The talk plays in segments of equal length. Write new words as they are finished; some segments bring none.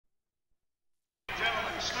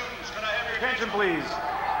attention, please.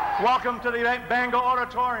 Welcome to the Bangor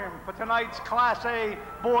Auditorium for tonight's Class A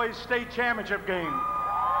Boys State Championship game.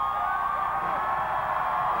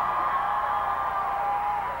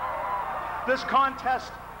 This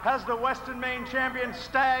contest has the Western Maine champion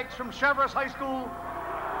Stags from Cheverus High School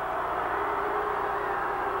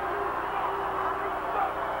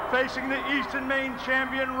facing the Eastern Maine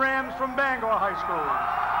champion Rams from Bangor High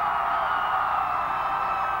School.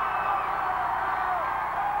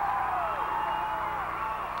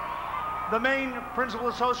 The Maine Principal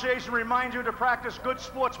Association reminds you to practice good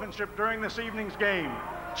sportsmanship during this evening's game.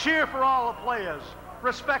 Cheer for all the players.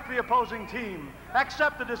 Respect the opposing team.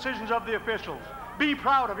 Accept the decisions of the officials. Be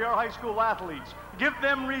proud of your high school athletes. Give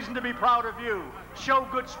them reason to be proud of you. Show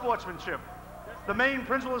good sportsmanship. The Maine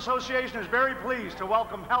Principal Association is very pleased to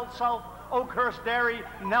welcome Health South, Oakhurst Dairy,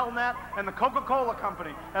 Nelnet, and the Coca-Cola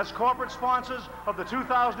Company as corporate sponsors of the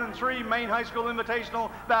 2003 Maine High School Invitational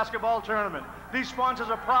Basketball Tournament. These sponsors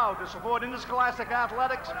are proud to support interscholastic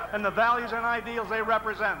athletics and the values and ideals they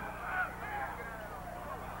represent.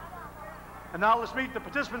 And now let's meet the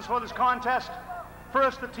participants for this contest.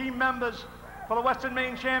 First, the team members for the Western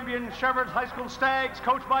Maine champion Cheverus High School Stags,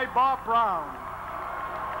 coached by Bob Brown.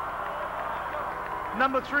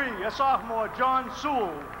 Number 3, a sophomore, John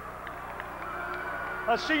Sewell.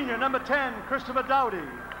 A senior, number 10, Christopher Dowdy.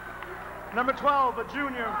 Number 12, a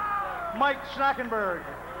junior, Mike Schnackenberg.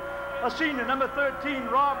 A senior, number 13,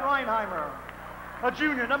 Rob Reinheimer. A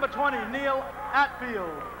junior, number 20, Neil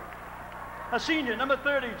Atfield. A senior, number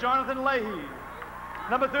 30, Jonathan Leahy.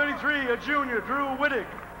 Number 33, a junior, Drew Wittig.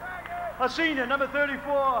 A senior, number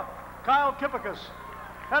 34, Kyle Kipicus.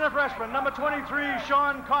 And a freshman, number 23,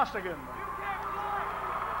 Sean Costigan.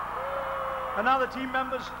 And now the team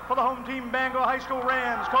members for the home team, Bangor High School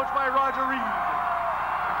Rams, coached by Roger Reed.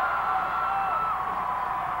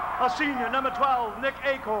 A senior, number 12, Nick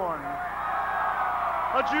Acorn.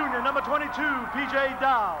 A junior, number 22, PJ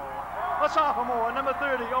Dow. A sophomore, number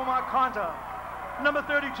 30, Omar Conta. Number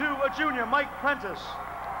 32, a junior, Mike Prentice.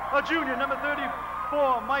 A junior, number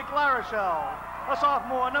 34, Mike Larochelle. A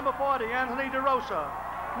sophomore, number 40, Anthony DeRosa.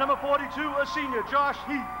 Number 42, a senior, Josh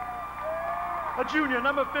Heath. A junior,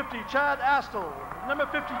 number 50, Chad Astle. Number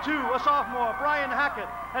 52, a sophomore, Brian Hackett.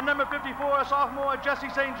 And number 54, a sophomore, Jesse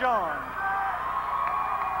St. John.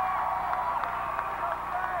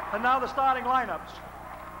 And now the starting lineups.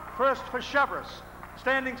 First for Cheverus,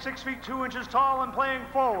 standing 6 feet 2 inches tall and playing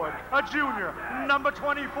forward, a junior, number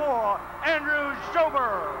 24, Andrew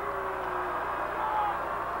Schober.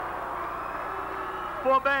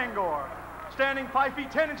 For Bangor, standing 5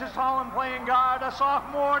 feet 10 inches tall and playing guard, a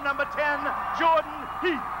sophomore, number 10, Jordan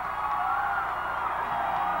Heath.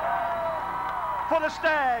 For the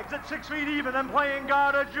Stags, at 6 feet even and playing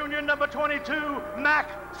guard, a junior, number 22, Mac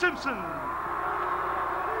Simpson.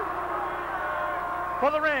 For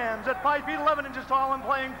the Rams, at 5 feet 11 inches tall and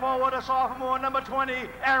playing forward, a sophomore, number 20,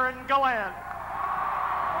 Aaron Gallant.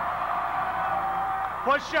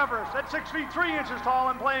 For Cheverus, at 6 feet 3 inches tall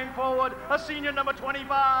and playing forward, a senior, number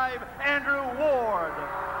 25, Andrew Ward.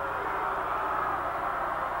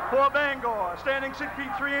 For Bangor, standing 6 feet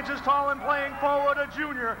 3 inches tall and playing forward, a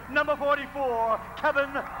junior, number 44, Kevin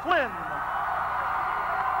Flynn.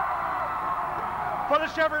 For the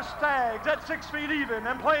Cheverus Stags, at 6 feet even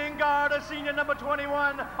and playing guard, a senior, number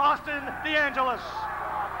 21, Austin DeAngelis.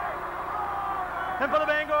 And for the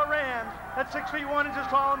Bangor Rams, at 6 feet 1 inches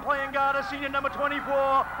tall and playing guard, a senior, number 24,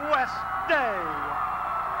 Wes Day.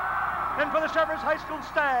 And for the Cheverus High School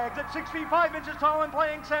Stags, at 6 feet 5 inches tall and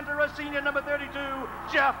playing center, a senior, number 32,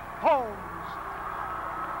 Jeff Holmes.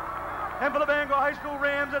 And for the Bangor High School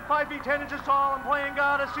Rams, at 5 feet 10 inches tall and playing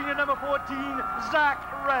guard, a senior, number 14, Zach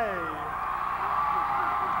Ray.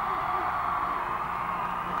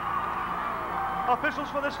 Officials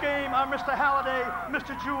for this game are Mr. Halliday,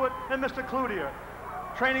 Mr. Jewett, and Mr. Cloutier.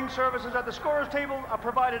 Training services at the scorer's table are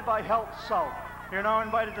provided by Health South. You're now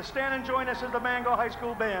invited to stand and join us as the Bangor High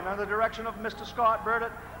School Band under the direction of Mr. Scott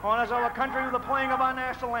Burdett honors our country with the playing of our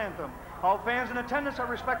national anthem. All fans in attendance are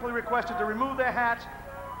respectfully requested to remove their hats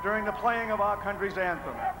during the playing of our country's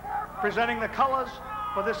anthem. Presenting the colors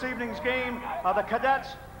for this evening's game are the cadets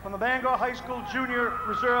from the Bangor High School Junior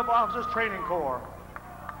Reserve Officers Training Corps.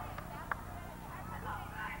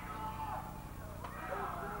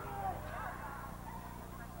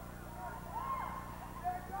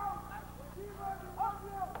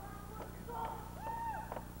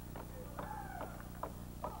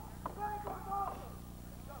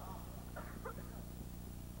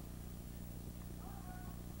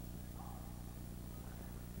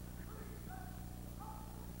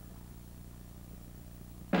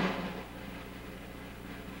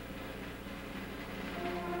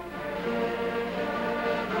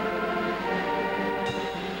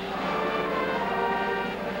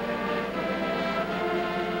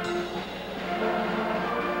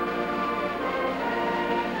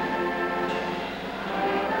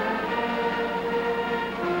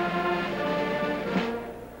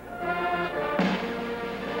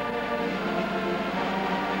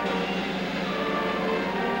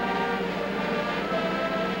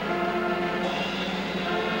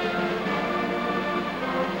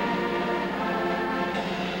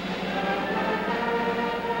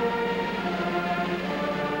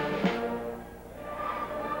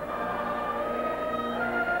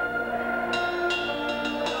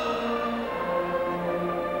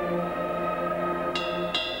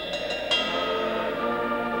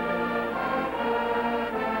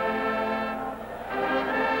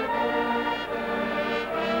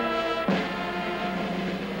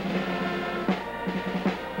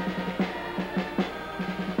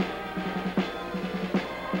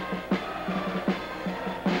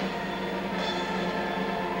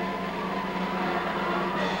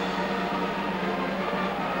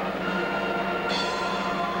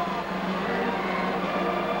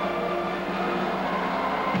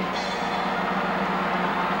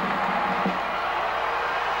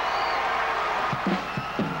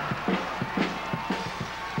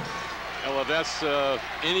 that's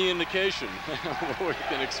any indication what we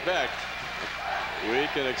can expect, we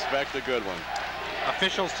can expect a good one.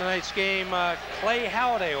 Officials tonight's game, Clay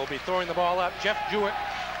Halliday will be throwing the ball up. Jeff Jewett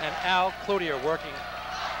and Al Cloutier working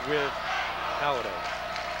with Halliday.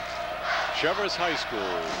 Cheverus High School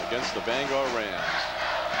against the Bangor Rams.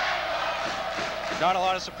 Not a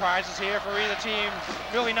lot of surprises here for either team.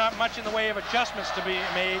 Really not much in the way of adjustments to be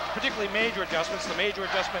made, particularly major adjustments. The major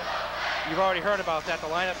adjustment, you've already heard about that. The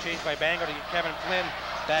lineup changed by Bangor to get Kevin Flynn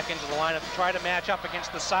back into the lineup to try to match up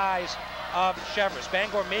against the size of Cheverus.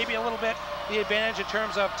 Bangor maybe a little bit the advantage in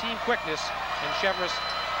terms of team quickness, and Cheverus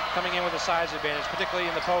coming in with a size advantage, particularly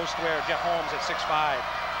in the post where Jeff Holmes at 6'5"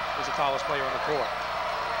 is the tallest player on the court.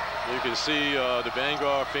 You can see the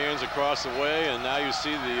Bangor fans across the way, and now you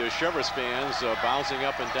see the Cheverus fans bouncing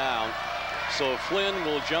up and down. So Flynn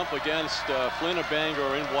will jump against, Flynn of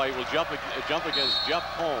Bangor in white will jump against Jeff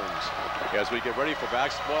Holmes as we get ready for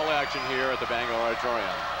basketball action here at the Bangor Auditorium.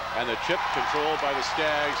 And the chip controlled by the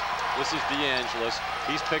Stags. This is DeAngelis.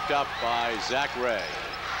 He's picked up by Zach Ray.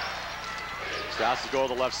 Starts to go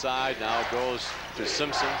to the left side. Now it goes to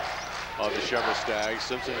Simpson of the Cheverus Stags.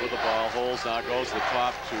 Simpson with the ball. Holds now goes to the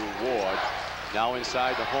top to Ward. Now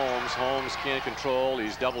inside to Holmes. Holmes can't control.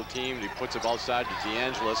 He's double teamed. He puts it outside to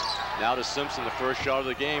DeAngelis. Now to Simpson. The first shot of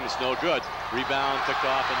the game. It's no good. Rebound picked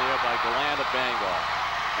off in there by Gallant of Bangor.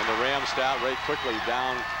 And the Rams start right quickly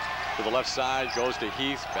down to the left side. Goes to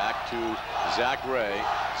Heath. Back to Zach Ray.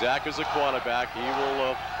 Zach is the quarterback. He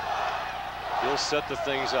will he'll set the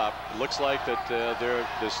things up. It looks like that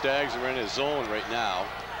the Stags are in his zone right now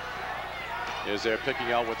as they're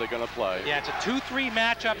picking out what they're going to play. Yeah, it's a 2-3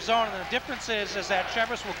 matchup zone, and the difference is that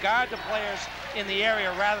Cheverus will guard the players in the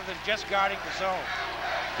area rather than just guarding the zone.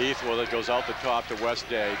 Heath, well, it goes out the top to West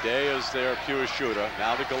Day. Day is their pure shooter.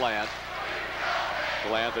 Now to Gallant.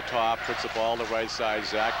 Gallant at the top, puts the ball to the right side.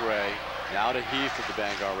 Zach Ray. Now to Heath of the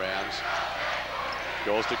Bangor Rams.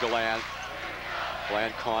 Goes to Gallant.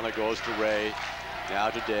 Gallant corner goes to Ray.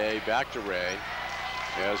 Now to Day, back to Ray.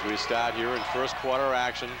 As we start here in first quarter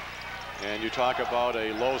action. And you talk about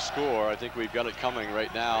a low score. I think we've got it coming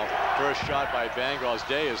right now. First shot by Bangor's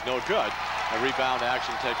Day is no good. A rebound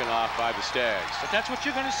action taken off by the Stags. But that's what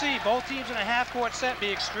you're going to see. Both teams in a half-court set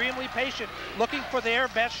be extremely patient, looking for their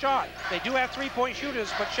best shot. They do have three-point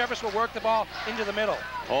shooters, but Cheverus will work the ball into the middle.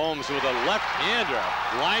 Holmes with a left-hander,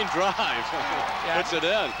 line drive, puts it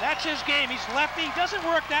in. That's his game. He's lefty. He doesn't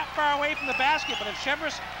work that far away from the basket, but if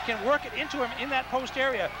Cheverus can work it into him in that post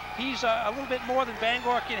area, he's a little bit more than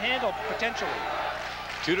Bangor can handle, potentially.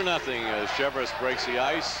 2-0 as Cheverus breaks the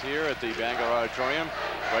ice here at the Bangor Auditorium.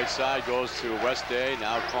 Right side goes to West Day.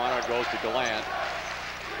 Now corner goes to Gallant.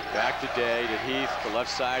 Back to Day, to Heath. The left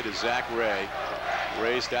side is Zach Ray.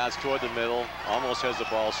 Ray starts toward the middle. Almost has the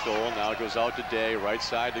ball stolen. Now it goes out to Day. Right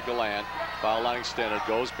side to Gallant. Foul line extended.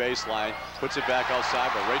 Goes baseline. Puts it back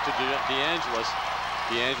outside, but right to DeAngelis.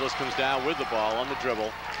 DeAngelis comes down with the ball on the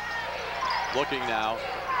dribble. Looking now.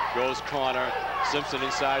 Goes corner. Simpson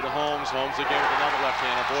inside to Holmes. Holmes again with another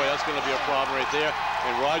left-hander. Boy, that's going to be a problem right there.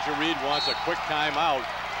 And Roger Reed wants a quick timeout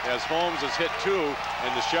as Holmes has hit two,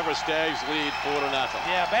 and the Cheverus Stags lead 4-0.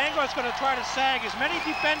 Yeah, Bangor's going to try to sag as many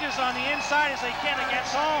defenders on the inside as they can against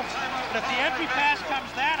Holmes. But if the entry pass comes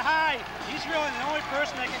that high, he's really the only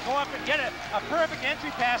person that can go up and get it. A perfect entry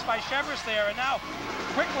pass by Cheverus there. And now,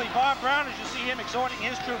 quickly, Bob Brown, as you see him exhorting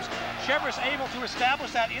his troops, Cheverus able to establish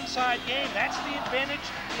that inside game. That's the advantage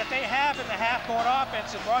that they have in the half-court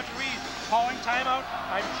offense. And Roger Reed calling timeout,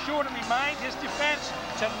 I'm sure to remind his defense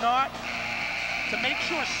to make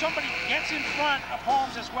sure somebody gets in front of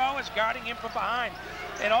Holmes as well as guarding him from behind,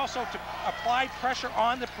 and also to apply pressure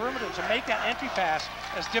on the perimeter to make that entry pass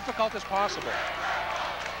as difficult as possible.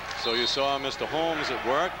 So you saw Mr. Holmes at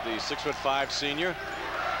work, the 6'5" senior.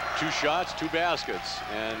 2 shots, 2 baskets,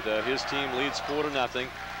 and his team leads 4-0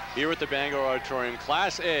 here at the Bangor Auditorium.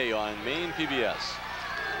 Class A on Maine PBS.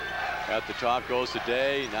 At the top goes to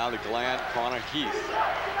Day. Now to Gallant, corner Heath.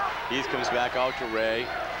 Heath comes back out to Ray.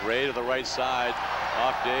 Ray to the right side,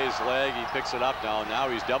 off Day's leg. He picks it up now. Now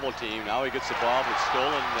he's double teamed. Now he gets the ball, but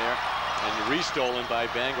stolen there and re-stolen by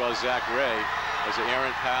Bangor's Zach Ray as the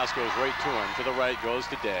errant pass goes right to him. To the right goes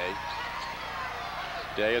to Day.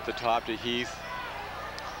 Day at the top to Heath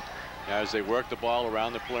as they work the ball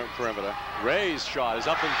around the perimeter. Ray's shot is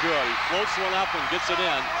up and good. He floats one up and gets it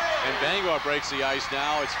in, and Bangor breaks the ice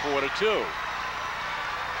now. It's 4-2.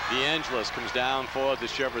 DeAngelis comes down for the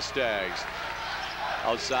Cheverus Stags.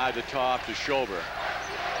 Outside the top to Schober.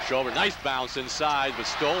 Schober, nice bounce inside, but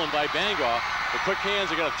stolen by Bangor. The quick hands,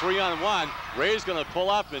 they got a 3-on-1. Ray's going to pull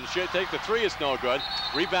up and take the three. It's no good.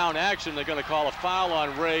 Rebound action. They're going to call a foul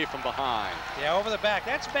on Ray from behind. Yeah, over the back.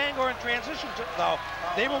 That's Bangor in transition, though.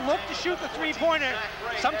 They will look to shoot the three-pointer.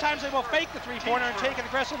 Sometimes they will fake the three-pointer and take it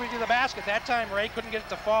aggressively to the basket. That time, Ray couldn't get it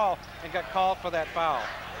to fall and got called for that foul.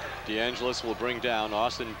 DeAngelis will bring down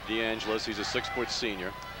Austin DeAngelis. He's a 6-foot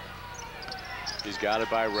senior. He's got it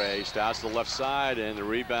by Ray. Starts to the left side, and the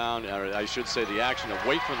rebound, or I should say the action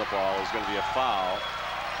away from the ball, is going to be a foul.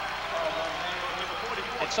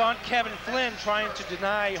 It's on Kevin Flynn trying to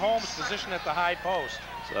deny Holmes' position at the high post.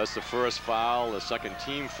 So that's the first foul, the second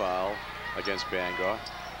team foul against Bangor.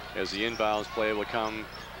 As the inbounds play will come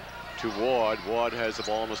to Ward. Ward has the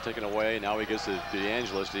ball almost taken away. Now he gets to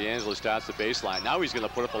DeAngelis. DeAngelis starts the baseline. Now he's going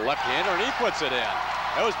to put up a left-hander, and he puts it in.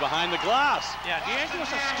 That was behind the glass. Yeah,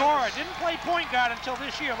 DeAngelis a scorer. Didn't play point guard until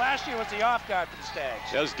this year. Last year was the off guard for the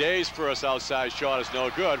Stags. As Day's first outside shot is no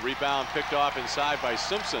good. Rebound picked off inside by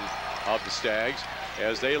Simpson of the Stags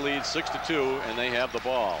as they lead 6-2, and they have the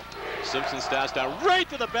ball. Simpson starts down right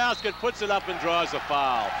to the basket, puts it up, and draws a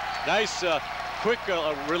foul. Nice quick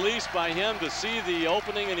release by him to see the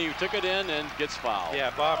opening, and he took it in and gets fouled. Yeah,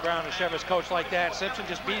 Bob Brown and Cheverus coach like that. Simpson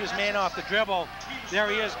just beat his man off the dribble. There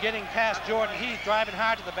he is getting past Jordan Heath, driving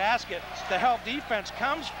hard to the basket. The help defense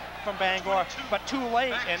comes from Bangor, but too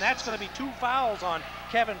late, and that's going to be 2 fouls on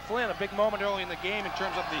Kevin Flynn. A big moment early in the game in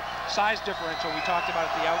terms of the size differential we talked about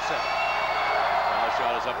at the outset. Foul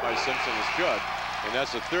shot is up by Simpson, is good. And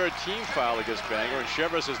that's the third team foul against Bangor, and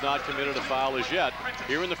Cheverus has not committed a foul as yet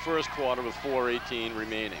here in the first quarter with 4:18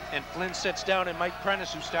 remaining. And Flynn sits down, and Mike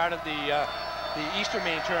Prentice, who started the Easter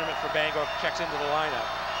Main tournament for Bangor, checks into the lineup.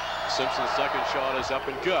 Simpson's second shot is up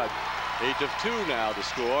and good. 8 of 2 now to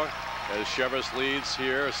score as Cheverus leads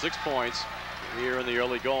here 6 points here in the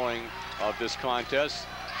early going of this contest.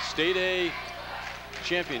 State A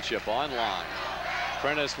championship online.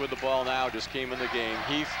 Prentice with the ball now, just came in the game.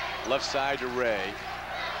 Heath left side to Ray.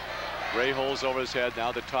 Ray holds over his head,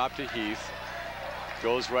 now the top to Heath.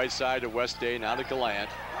 Goes right side to West Day, now to Gallant.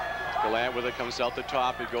 Gallant with it comes out the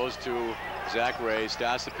top. It goes to Zach Ray,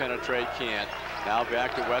 starts to penetrate, can't. Now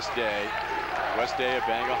back to West Day. West Day at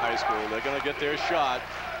Bangor High School. They're going to get their shot.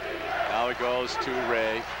 Now it goes to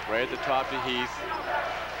Ray. Ray at the top to Heath.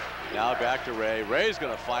 Now back to Ray. Ray's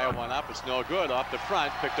going to fire one up. It's no good. Off the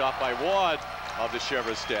front, picked off by Ward of the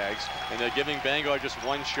Cheverus Stags, and they're giving Bangor just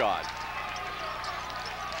 1 shot.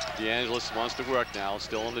 DeAngelis wants to work now,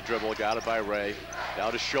 still on the dribble, got it by Ray. Now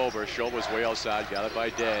to Schober. Schober's way outside, got it by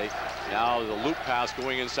Day. Now the loop pass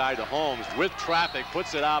going inside to Holmes with traffic,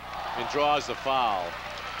 puts it up and draws the foul.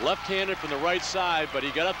 Left-handed from the right side, but he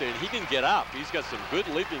got up there, and he can get up. He's got some good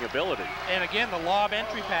leaping ability. And again, the lob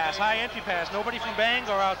entry pass, high entry pass. Nobody from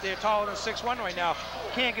Bangor out there taller than 6'1" right now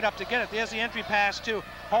can't get up to get it. There's the entry pass to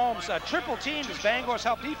Holmes. Triple teamed as Bangor's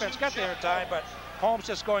help defense got there in time, but Holmes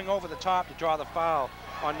just going over the top to draw the foul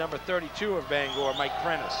on number 32 of Bangor, Mike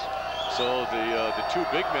Prentice. So the 2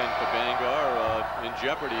 big men for Bangor are in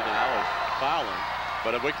jeopardy now of fouling.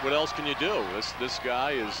 But what else can you do? This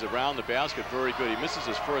guy is around the basket very good. He misses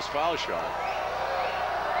his first foul shot.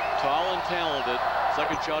 Tall and talented.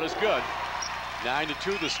 Second shot is good.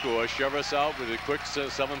 9-2 the score. Cheverus out with a quick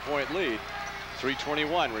 7-point lead.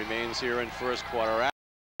 3:21 remains here in first quarter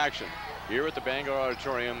action. Here at the Bangor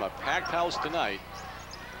Auditorium, a packed house tonight.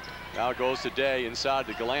 Now goes to Day inside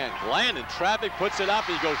to Gallant. Gallant in traffic, puts it up.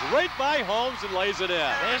 He goes right by Holmes and lays it in.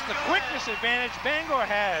 There's the quickness advantage Bangor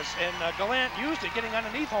has, and Gallant used it, getting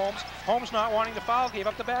underneath Holmes. Holmes not wanting to foul, gave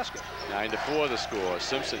up the basket. 9-4 the score.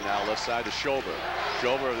 Simpson now left side to Schober.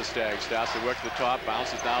 Schober of the Stags starts to work to the top,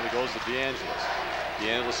 bounces down, he goes to DeAngelis.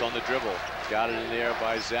 DeAngelis on the dribble. Got it in there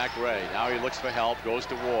by Zach Ray. Now he looks for help, goes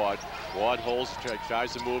to Ward. Ward holds,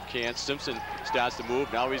 tries to move, can't. Simpson starts to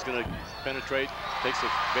move. Now he's going to penetrate, takes a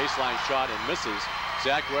baseline shot and misses.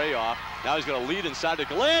 Zach Ray off. Now he's going to lead inside to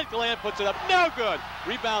Gallant. Gallant puts it up, no good.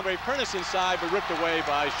 Rebound Ray Prentice inside, but ripped away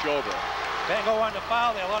by Schober. Bangor wanted to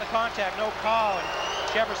foul there, a lot of contact, no call, and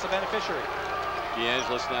Cheverus the beneficiary.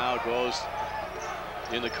 DeAngelis now goes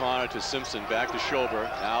in the corner to Simpson, back to Schober.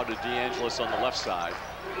 Now to DeAngelis on the left side.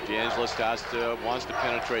 DeAngelis wants to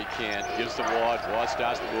penetrate, can't. Gives to Ward. Ward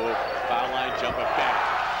starts to move. Foul line jumper, bang.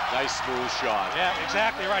 Nice smooth shot. Yeah,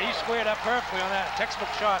 exactly right. He squared up perfectly on that textbook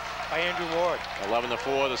shot by Andrew Ward.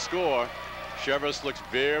 11-4 the score. Cheverus looks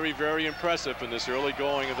very, very impressive in this early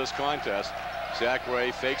going of this contest. Zach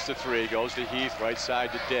Ray fakes the 3, goes to Heath, right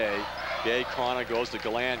side to Day. Day corner goes to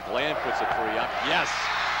Gallant. Gallant puts a 3 up. Yes,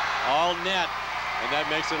 all net, and that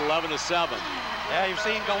makes it 11-7. Yeah, you've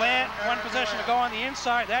seen Gallant, one possession to go on the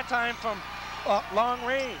inside, that time from long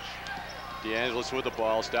range. DeAngelis with the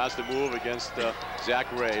ball, starts to move against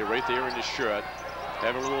Zach Ray, right there in his shirt.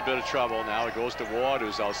 Having a little bit of trouble. Now it goes to Ward,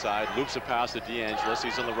 who's outside, loops a pass to DeAngelis.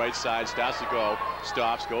 He's on the right side, starts to go,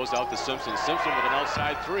 stops, goes out to Simpson. Simpson with an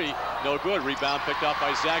outside three, no good. Rebound picked up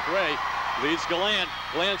by Zach Ray. Leads Gallant.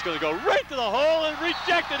 Gallant's going to go right to the hole and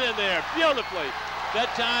reject it in there beautifully. That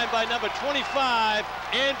time by number 25,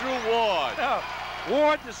 Andrew Ward.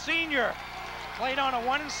 Ward, the senior, played on a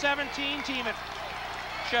 1-17 team at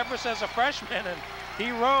Cheverus as a freshman, and he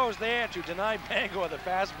rose there to deny Bangor the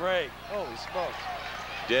fast break. Holy smokes.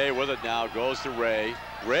 Day with it now, goes to Ray.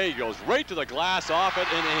 Ray goes right to the glass, off it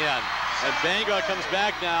and in. And Bangor comes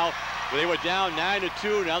back now. They were down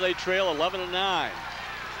 9-2. Now they trail 11-9.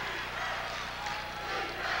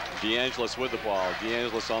 DeAngelis with the ball.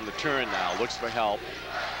 DeAngelis on the turn now. Looks for help.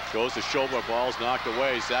 Goes to Schober. Ball's knocked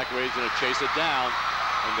away. Zach Ray's going to chase it down.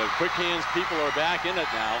 And the quick hands people are back in it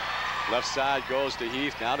now. Left side goes to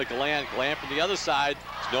Heath. Now to Gallant. Gallant from the other side.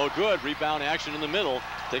 It's no good. Rebound action in the middle.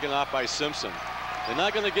 Taken off by Simpson. They're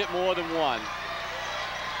not going to get more than one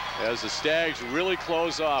as the Stags really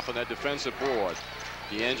close off on that defensive board.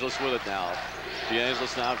 DeAngelis with it now.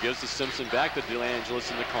 DeAngelis now gives to Simpson, back to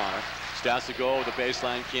DeAngelis in the corner. Starts to go over the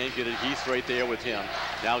baseline, can't get it. Heath right there with him.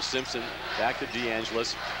 Now Simpson back to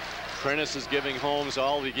DeAngelis. Prentice is giving Holmes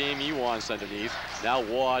all the game he wants underneath. Now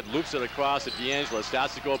Ward loops it across to DeAngelis.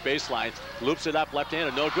 Starts to go baseline, loops it up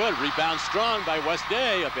left-handed, no good. Rebound strong by West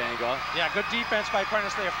Day of Bangor. Yeah, good defense by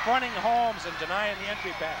Prentice there, fronting Holmes and denying the entry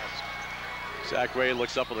pass. Zach Ray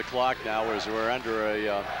looks up at the clock now as we're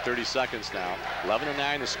under 30 seconds now.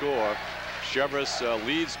 11-9 the score. Cheverus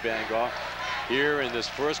leads Bangor here in this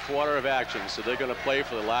first quarter of action, so they're going to play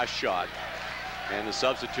for the last shot. And the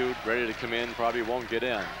substitute ready to come in probably won't get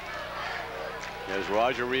in. As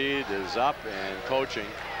Roger Reed is up and coaching.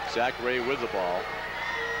 Zach Ray with the ball.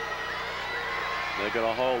 They're going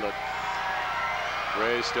to hold it.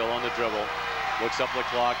 Ray's still on the dribble. Looks up the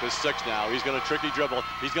clock. There's 6 now. He's going to tricky dribble.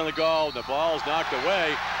 He's going to go. The ball's knocked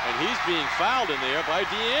away, and he's being fouled in there by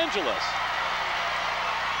DeAngelis.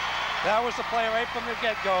 That was the play right from the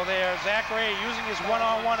get-go there. Zach Ray using his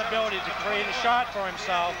one-on-one ability to create a shot for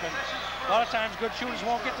himself. And a lot of times good shooters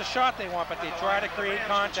won't get the shot they want, but they try to create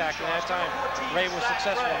contact. And that time, Ray was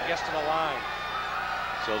successful and gets to the line.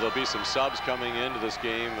 So there'll be some subs coming into this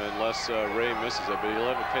game unless Ray misses it, but he'll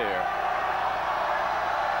have a pair.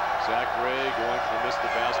 Zach Ray going for the Mr.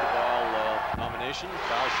 Basketball nomination.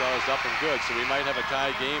 Foul shot is up and good, so we might have a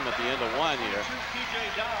tie game at the end of 1 here.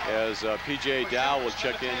 As P.J. Dow will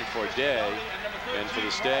check in for Day, and for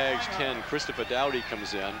the Stags, 10, Christopher Dowdy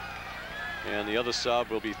comes in. And the other sub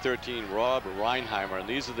will be 13, Rob Reinheimer. And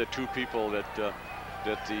these are the 2 people that the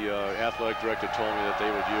athletic director told me that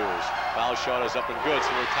they would use. Foul shot is up and good, so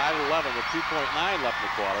we're tied at 11 with 2.9 left in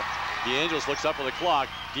the quarter. DeAngelis looks up at the clock.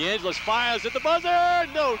 DeAngelis fires at the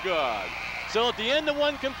buzzer, no good. So at the end of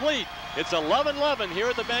 1 complete, it's 11-11 here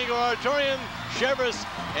at the Bangor Auditorium. Cheverus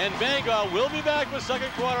and Bangor will be back with second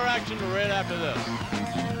quarter action right after this.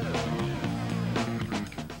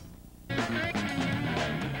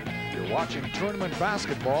 You're watching tournament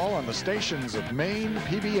basketball on the stations of Maine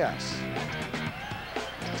PBS.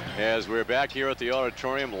 As we're back here at the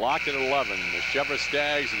auditorium, locked at 11, the Cheverus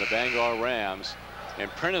Stags and the Bangor Rams. And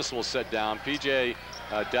Prentice will sit down. P.J.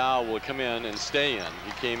 Dow will come in and stay in.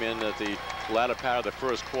 He came in at the latter part of the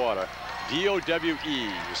first quarter. D-O-W-E.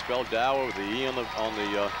 You spell Dow with the E on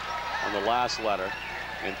the last letter.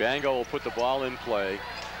 And Bangor will put the ball in play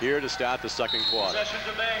here to start the second quarter. Possession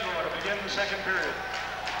to Bangor to begin the second period.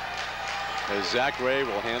 As Zach Ray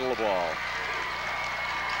will handle the ball.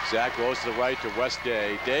 Zach goes to the right to West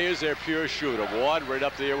Day. Day is their pure shooter. Ward right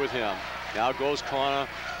up there with him. Now goes corner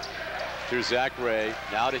to Zach Ray.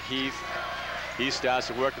 Now to Heath. He starts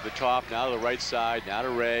to work at the top. Now to the right side. Now to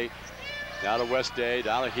Ray. Now to West Day.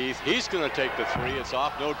 Now to Heath. He's going to take the 3. It's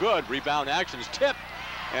off. No good. Rebound actions. Tip.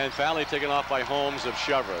 And finally taken off by Holmes of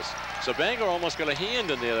Cheverus. So Bangor almost got a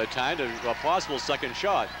hand in there that time to a possible second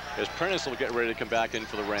shot as Prentice will get ready to come back in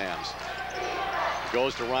for the Rams.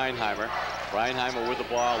 Goes to Reinheimer. Reinheimer with the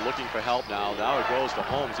ball, looking for help now. Now it goes to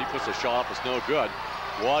Holmes. He puts the shot up. It's no good.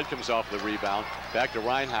 Ward comes off the rebound. Back to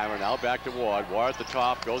Reinheimer. Now back to Ward. Ward at the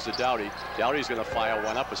top. Goes to Dowdy. Dowdy's going to fire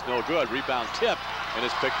one up. It's no good. Rebound tip. And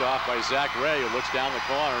it's picked off by Zach Ray, who looks down the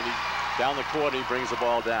corner. And down the court, he brings the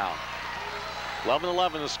ball down.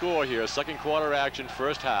 11-11 the score here. Second quarter action,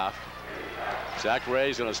 first half. Zach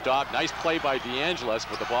Ray's going to stop. Nice play by DeAngelis,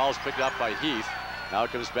 but the ball is picked up by Heath. Now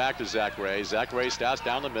it comes back to Zach Ray. Zach Ray starts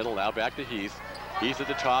down the middle. Now back to Heath. Heath at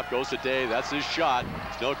the top, goes to Day. That's his shot.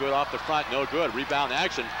 It's no good off the front. No good. Rebound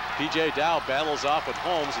action. P.J. Dow battles off with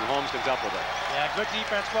Holmes, and Holmes comes up with it. Yeah, good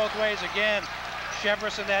defense both ways again.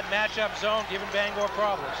 Cheverus in that matchup zone, giving Bangor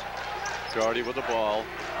problems. Gardy with the ball.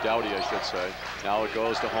 Dowdy, I should say. Now it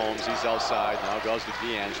goes to Holmes. He's outside. Now it goes to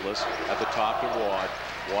DeAngelis. At the top to Ward.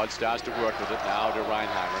 Ward starts to work with it. Now to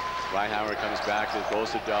Reinheimer. Reinheimer comes back. It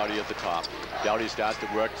goes to Dowdy at the top. Dowdy starts to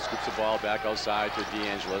work. Scoops the ball back outside to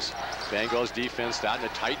DeAngelis. Bangor's defense starting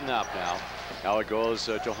to tighten up now. Now it goes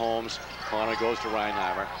to Holmes. Corner goes to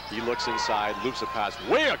Reinheimer. He looks inside. Loops a pass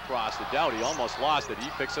way across to Dowdy. Almost lost it. He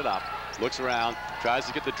picks it up. Looks around. Tries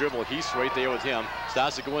to get the dribble. He's right there with him.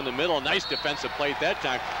 Starts to go in the middle. Nice defensive play at that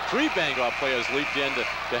time. 3 Bangor players leaped in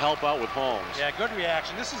to help out with Holmes. Yeah, good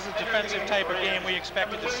reaction. This is the defensive type of game we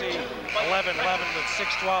expected to see. 11-11 with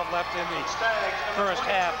 6:12 left in the first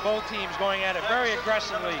half. Both teams going at it very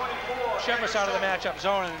aggressively. Cheverus out of the matchup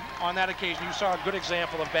zone, and on that occasion you saw a good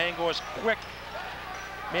example of Bangor's quick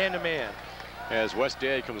man-to-man. As West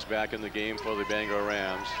Day comes back in the game for the Bangor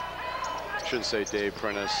Rams. I shouldn't say Dave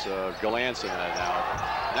Prentice. Gallant's in that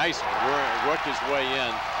now. Nice worked his way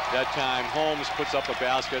in. That time Holmes puts up a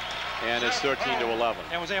basket, and it's 13-11.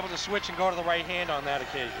 And was able to switch and go to the right hand on that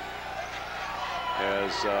occasion.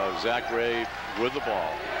 As Zach Ray with the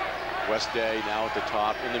ball. West Day now at the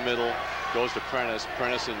top, in the middle, goes to Prentice.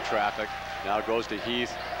 Prentice in traffic. Now goes to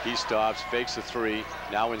Heath. He stops, fakes the 3.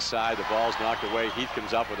 Now inside, the ball's knocked away. Heath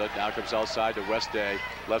comes up with it. Now comes outside to West Day.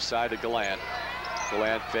 Left side to Gallant.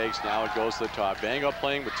 Gallant fakes. Now it goes to the top. Bangor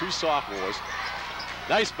playing with 2 sophomores.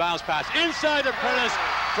 Nice bounce pass inside to Prentice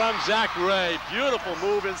from Zach Ray. Beautiful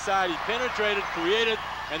move inside. He penetrated, created,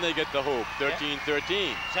 and they get the hoop.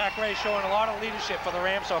 13-13. Zach Ray showing a lot of leadership for the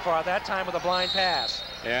Rams so far. That time with a blind pass.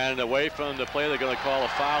 And away from the play, they're going to call a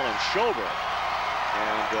foul on Schober.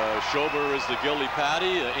 And Schober is the guilty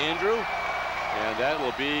party, Andrew. And that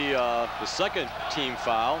will be the second team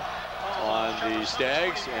foul on the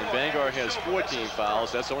Stags. And Bangor has 14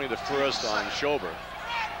 fouls. That's only the first on Schober.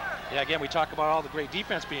 Yeah, again, we talk about all the great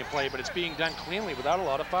defense being played, but it's being done cleanly without a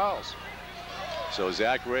lot of fouls. So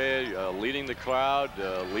Zach Ray leading the crowd,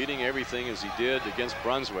 leading everything as he did against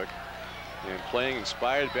Brunswick, and playing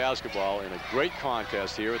inspired basketball in a great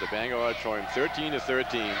contest here at the Bangor Auditorium,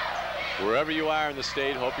 13-13. Wherever you are in the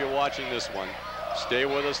state, hope you're watching this one. Stay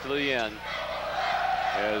with us to the end.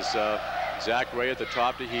 As Zach Ray at the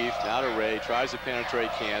top to Heath, now to Ray, tries to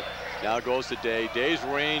penetrate, can't. Now goes to Day. Day's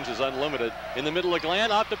range is unlimited. In the middle of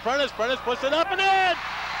Glenn, off to Prentice. Prentice puts it up and in!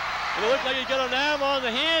 And it looked like he got an arm on the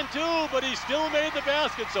hand too, but he still made the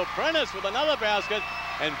basket. So Prentice with another basket,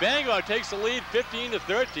 and Bangor takes the lead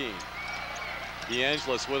 15-13.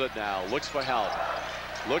 DeAngelis with it now, looks for help.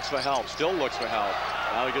 Looks for help, still looks for help.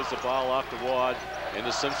 Now he gets the ball off to Ward,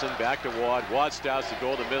 into Simpson, back to Ward. Ward starts to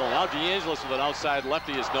go to the middle. Now DeAngelis with an outside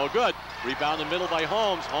lefty is no good. Rebound in the middle by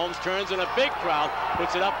Holmes. Holmes turns in a big crowd,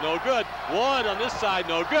 puts it up, no good. Ward on this side,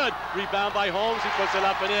 no good. Rebound by Holmes, he puts it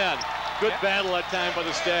up and in. Good battle that time by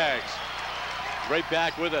the Stags. Right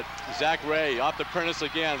back with it. Zach Ray off the Prentice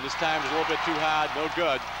again. This time it's a little bit too hard, no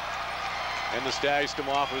good. And the Stags come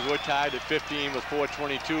off as we're tied at 15 with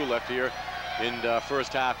 4:22 left here in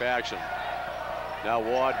first half action. Now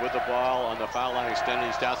Ward with the ball on the foul line extended.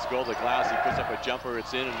 He starts to go to the glass. He puts up a jumper.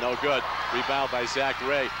 It's in and no good. Rebound by Zach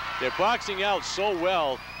Ray. They're boxing out so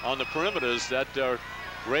well on the perimeters that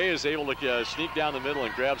Ray is able to sneak down the middle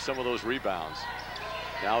and grab some of those rebounds.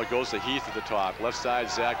 Now it goes to Heath at the top. Left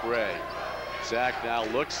side, Zach Ray. Zach now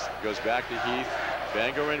looks, goes back to Heath.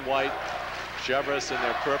 Bangor in white. Cheverus in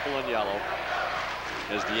their purple and yellow.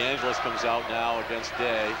 As DeAngelis comes out now against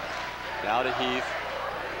Day. Now to Heath.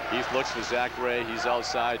 Heath looks for Zach Ray. He's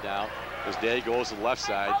outside now. As Day goes to the left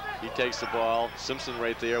side, he takes the ball. Simpson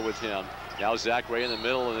right there with him. Now Zach Ray in the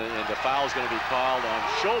middle, and the foul is going to be called on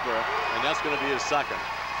Schober, and that's going to be his second.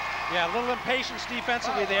 Yeah, a little impatience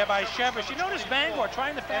defensively there by Cheverus. You notice Bangor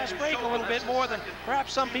trying to fast break a little bit more than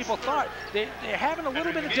perhaps some people thought. They're having a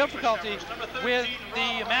little bit of difficulty with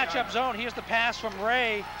the matchup zone. Here's the pass from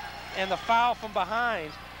Ray and the foul from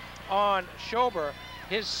behind on Schober,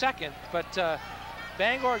 his second. But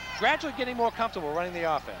Bangor gradually getting more comfortable running the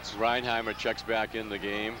offense. Reinheimer checks back in the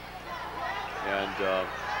game. And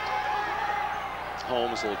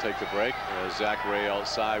Holmes will take the break. Zach Ray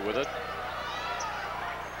outside with it.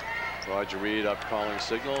 Roger Reed up calling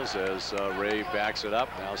signals as Ray backs it up.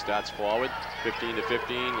 Now starts forward. 15-15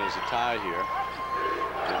 is a tie here.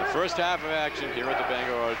 In the first half of action here at the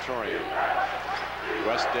Bangor Auditorium.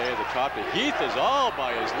 West Day at the top. Heath is all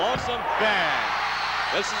by his lonesome. Bang!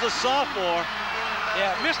 This is a sophomore.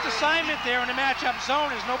 Yeah, missed assignment there in the matchup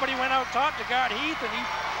zone as nobody went out top to guard Heath, and he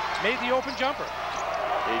made the open jumper.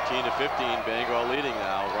 18-15, Bangor leading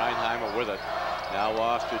now. Reinheimer with it. Now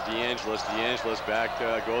off to DeAngelis. DeAngelis back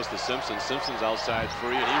goes to Simpson. Simpson's outside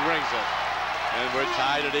free, and he rings it. And we're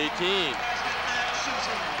tied at 18.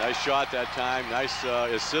 Nice shot that time. Nice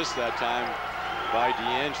assist that time by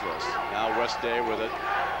DeAngelis. Now West Day with it.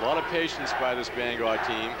 A lot of patience by this Bangor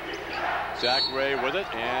team. Zach Ray with it,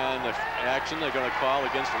 and the action they're going to call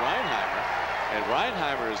against Reinheimer. And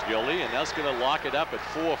Reinheimer is guilty, and that's going to lock it up at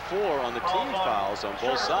 4-4 on the team fouls on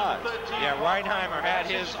both sides. Yeah, Reinheimer had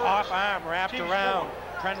his off arm wrapped around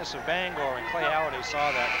Prentice of Bangor, and Clay Halliday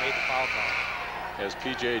saw that and made the foul call. As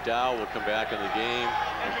P.J. Dow will come back in the game.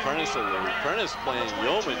 And Prentice playing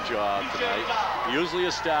yeoman job tonight. Usually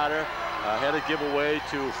a starter. Had a giveaway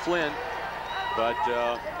to Flynn, but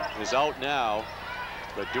is out now.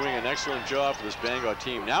 But doing an excellent job for this Bangor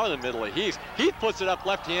team. Now in the middle of Heath. Heath puts it up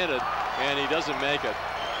left-handed, and he doesn't make it.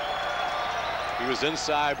 He was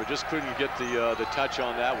inside, but just couldn't get the touch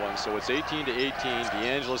on that one. So it's 18-18.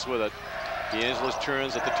 DeAngelis with it. DeAngelis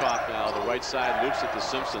turns at the top now. The right side loops it to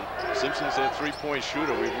Simpson. Simpson's a three-point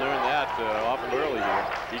shooter. We've learned that awful early here.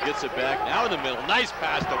 He gets it back. Now in the middle. Nice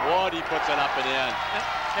pass to Ward. He puts it up and in.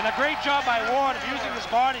 And a great job by Ward of using his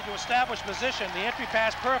body to establish position. The entry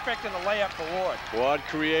pass perfect and the layup for Ward. Ward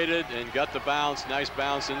created and got the bounce. Nice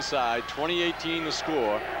bounce inside. 20-18 the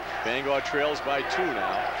score. Bangor trails by 2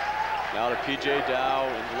 now. Now to P.J. Dow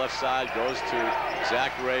in the left side. Goes to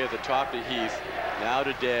Zach Ray at the top to Heath. Now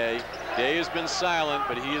to Day. Day has been silent,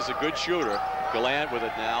 but he is a good shooter. Gallant with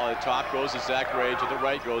it now. At the top goes to Zach Ray. To the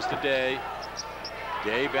right goes to Day.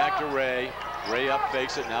 Day back to Ray. Ray up,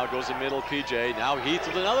 fakes it. Now goes the middle, P.J. Now Heath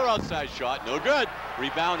with another outside shot. No good.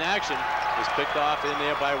 Rebound action is picked off in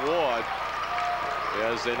there by Ward,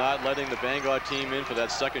 as they're not letting the Bangor team in for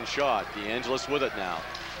that second shot. DeAngelis with it now.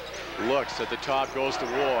 Looks at the top, goes to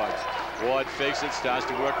Ward. Ward fakes it, starts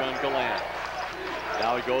to work on Gallant.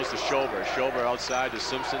 Now he goes to Schober. Schober outside to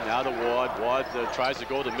Simpson. Now to Ward. Ward tries to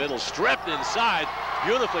go to the middle. Stripped inside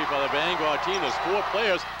beautifully by the Bangor team. There's 4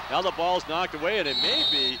 players. Now the ball's knocked away, and it may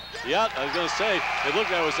be, yeah, I was going to say, it looked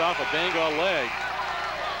like it was off a Bangor leg.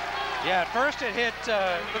 Yeah, at first it hit,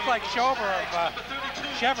 looked like Schober of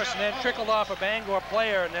Cheverus, and then trickled off a Bangor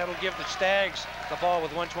player, and that'll give the Stags the ball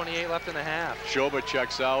with 1:28 left in the half. Schober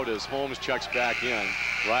checks out as Holmes checks back in.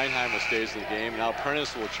 Reinheimer stays in the game. Now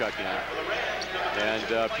Prentice will check in,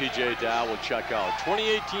 and P.J. Dow will check out.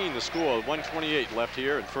 20-18 the score, 1:28 left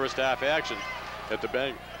here in first half action at the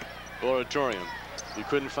Bangor Auditorium. You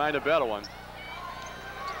couldn't find a better one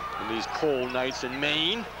in these cold nights in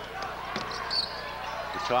Maine.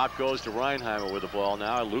 The top goes to Reinheimer with the ball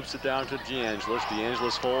now. Loops it down to DeAngelis.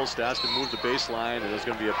 DeAngelis holds, starts to move the baseline, and there's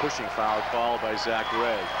going to be a pushing foul called by Zach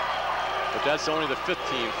Ray. But that's only the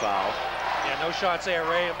 15th foul. Yeah, no shots there,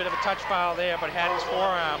 Ray. A bit of a touch foul there, but had his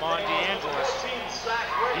forearm on DeAngelis.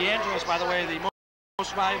 DeAngelis, by the way, the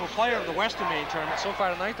most valuable player of the Western Maine tournament so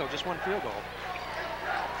far tonight, though, just 1 field goal.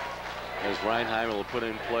 As Reinheimer will put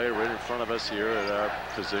in play right in front of us here at our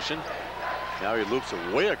position. Now he loops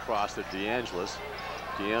it way across to DeAngelis.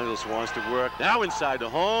 DeAngelis wants to work. Now inside to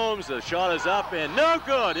Holmes. The shot is up and no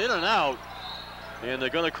good. In and out. And they're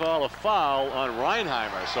going to call a foul on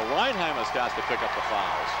Reinheimer. So Reinheimer starts to pick up the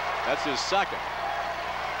fouls. That's his second.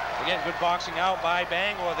 Again, good boxing out by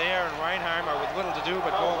Bangor there, and Reinheimer with little to do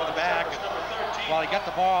but go over the back. And while he got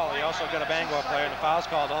the ball, he also got a Bangor player, and the foul's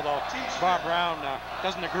called, although Bob Brown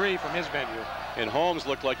doesn't agree from his venue. And Holmes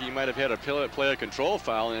looked like he might have had a player control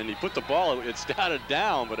foul, and he put the ball, it started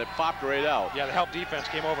down, but it popped right out. Yeah, the help defense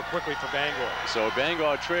came over quickly for Bangor. So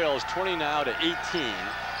Bangor trails 20 now to 18.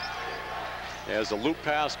 As the loop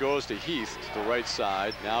pass goes to Heath to the right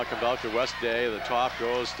side. Now it comes out to West Day. The top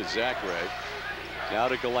goes to Zach Ray. Now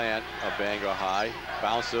to Gallant of Bangor High.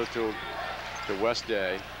 Bounce to West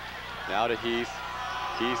Day. Now to Heath.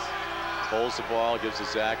 Heath holds the ball, gives to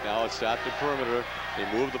Zach. Now it's at the perimeter. They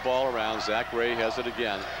move the ball around. Zach Ray has it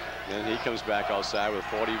again. Then he comes back outside with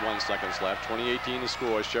 41 seconds left. 20-18 the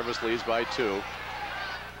score. Cheverus leads by 2.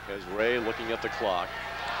 As Ray looking at the clock.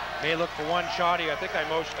 May look for one shot here. I think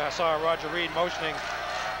I saw Roger Reed motioning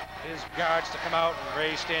his guards to come out, and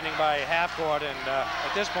Ray standing by half court. And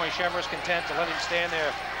at this point, Cheverus content to let him stand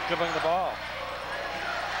there dribbling the ball.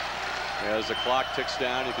 As the clock ticks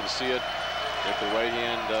down, you can see it at the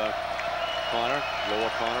right-hand corner,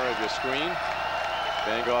 lower corner of your screen.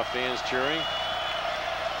 Bangor fans cheering.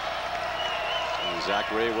 And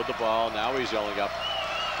Zach Ray with the ball. Now he's yelling up.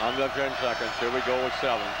 Under 10 seconds. Here we go with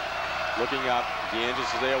 7. Looking up.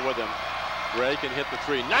 DeAngelis is there with him. Ray can hit the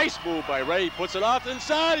 3. Nice move by Ray. He puts it off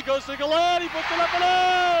inside. He goes to Gallant. He puts it up and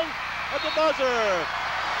in at the buzzer.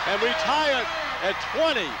 And we tie it at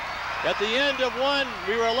 20. At the end of 1,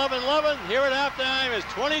 we were 11-11. Here at halftime is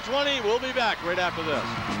 20-20. We'll be back right after this.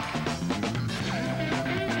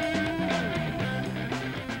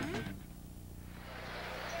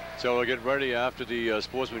 So we'll get ready after the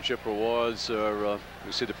sportsmanship awards. You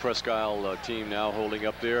see the Presque Isle team now holding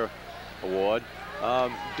up their award.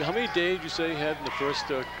 How many days did you say you had in the first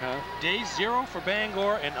half? Day 0 for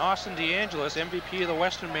Bangor and Austin DeAngelis, MVP of the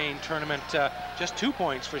Western Maine tournament, just 2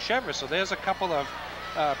 points for Cheverus. So there's a couple of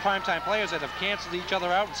primetime players that have canceled each other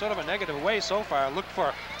out in sort of a negative way so far. Look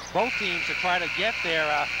for both teams to try to get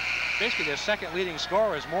their basically their second leading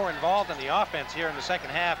scorer is more involved in the offense here in the second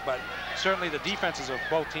half, but certainly the defenses of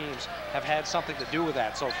both teams have had something to do with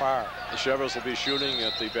that so far. The Cheverus will be shooting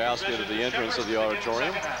at the basket at the entrance of the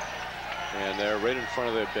auditorium, and they're right in front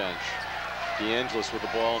of their bench. DeAngelis with the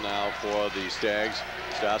ball now for the Stags.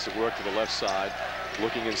 Starts to work to the left side,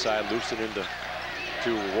 looking inside, loops it into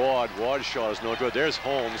Ward. Ward's shot is no good. There's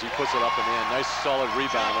Holmes. He puts it up and in. Nice solid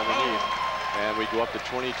rebound underneath. And we go up to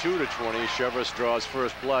 22-20. Cheverus draws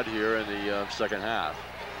first blood here in the second half.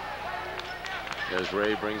 As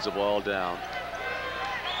Ray brings the ball down.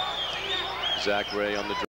 Zach Ray on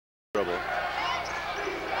the dribble.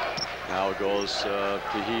 Now it goes to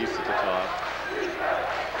Heath at the top.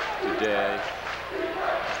 To Day.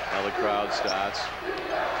 Now the crowd starts.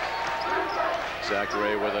 Zach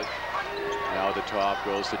Ray with it. Now at the top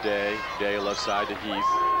goes to Day. Day left side to Heath.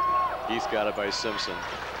 Heath got it by Simpson.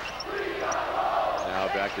 Now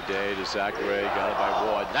back to Day to Zach Ray. Got it by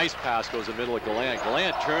Ward. Nice pass goes in the middle of Gallant.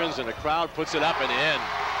 Gallant turns and the crowd puts it up and in.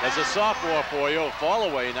 As a sophomore for you, fall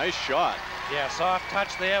away. Nice shot. Yeah, soft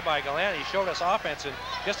touch there by Gallant. He showed us offense in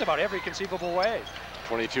just about every conceivable way.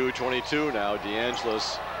 22-22 now.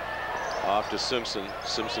 DeAngelis off to Simpson.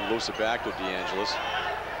 Simpson moves it back to DeAngelis.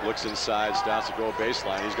 Looks inside, starts to go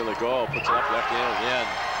baseline. He's going to go, puts it up left-handed in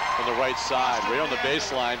from the right side, right on the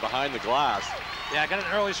baseline behind the glass. Yeah, got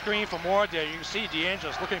an early screen from Ward there. You can see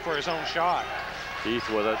DeAngelis looking for his own shot. Heath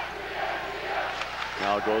with it.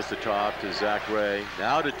 Now it goes to top to Zach Ray.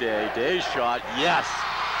 Now to Day. Day's shot, yes.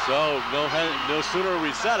 So no sooner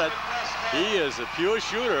we said it. He is a pure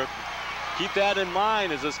shooter. Keep that in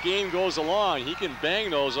mind as this game goes along. He can bang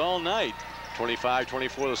those all night.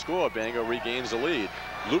 25-24 the score. Bangor regains the lead.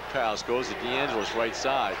 Loop pass goes to DeAngelis right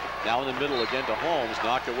side. Now in the middle again to Holmes,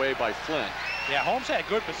 knocked away by Flynn. Yeah, Holmes had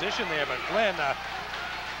good position there, but Flynn,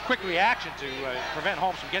 quick reaction to prevent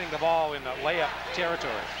Holmes from getting the ball in the layup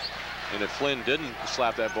territory. And if Flynn didn't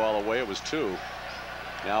slap that ball away, it was 2.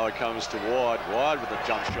 Now it comes to Ward. Ward with a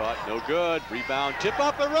jump shot, no good. Rebound, tip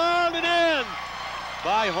up around and in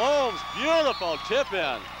by Holmes. Beautiful tip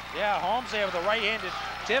in. Yeah, Holmes there with a right-handed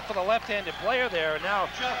tip for the left-handed player there. And now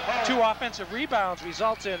 2 offensive rebounds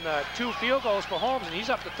results in 2 field goals for Holmes, and he's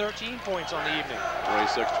up to 13 points on the evening.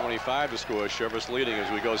 26-25 to score. Cheverus leading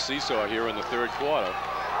as we go seesaw here in the third quarter.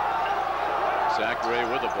 Zach Ray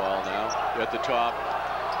with the ball now at the top.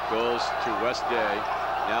 Goes to West Day.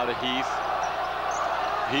 Now to Heath.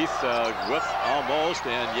 Heath with almost,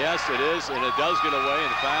 and yes, it is, and it does get away,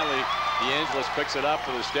 and finally DeAngelis picks it up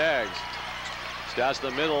for the Stags. Starts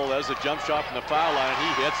the middle. There's a jump shot from the foul line.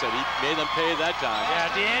 He hits it. He made them pay that time.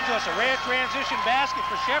 Yeah, DeAngelis, a rare transition basket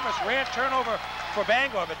for Cheverus. Rare turnover for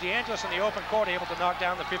Bangor, but DeAngelis in the open court able to knock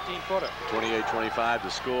down the 15-footer. 28-25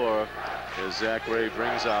 to score as Zach Ray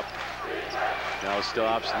brings up. Now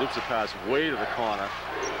stops, loops the pass way to the corner.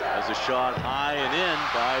 Has a shot high and in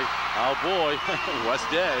by our boy,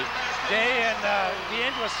 West Day. Day and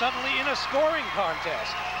DeAngelis suddenly in a scoring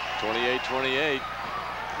contest. 28-28.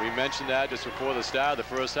 We mentioned that just before the start of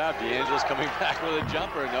the first half. DeAngelis coming back with a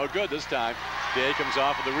jumper. No good this time. Day comes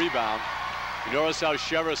off with the rebound. You notice how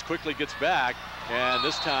Cheverus quickly gets back. And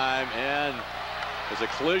this time, and there's a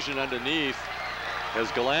collision underneath as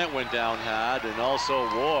Gallant went down hard, and also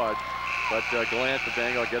Ward. But Gallant, the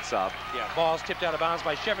Bangor, gets up. Yeah, ball's tipped out of bounds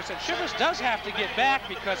by Cheverus. And Cheverus does have to get back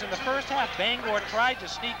because in the first half, Bangor tried to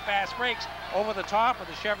sneak fast breaks over the top of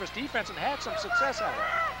the Cheverus defense and had some success at it.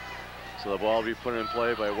 So the ball will be put in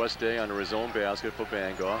play by West Day under his own basket for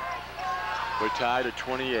Bangor. We're tied at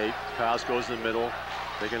 28. Pass goes in the middle,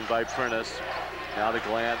 taken by Prentice. Now to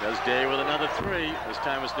Gallant. There's Day with another 3. This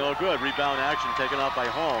time it's no good. Rebound action taken out by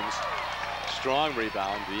Holmes. Strong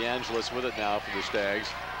rebound. DeAngelis with it now for the Stags.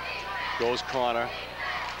 Goes corner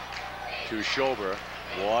to Schober.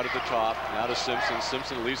 Ward at the top. Now to Simpson.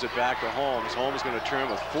 Simpson leaves it back to Holmes. Holmes going to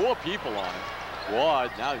turn with 4 people on him.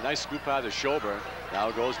 Ward, now nice scoop out of Schober. Now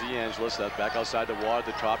goes DeAngelis. That back outside the Ward.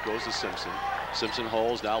 The top goes to Simpson. Simpson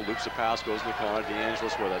holds. Now loops the pass. Goes in the corner.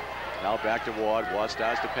 DeAngelis with it. Now back to Ward. Ward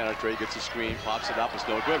starts to penetrate. Gets a screen. Pops it up. It's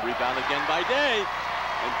no good. Rebound again by Day.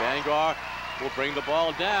 And Bangor will bring the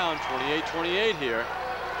ball down. 28-28 here.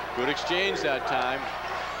 Good exchange that time.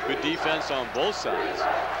 Good defense on both sides.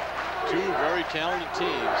 2 very talented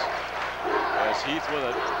teams. As Heath with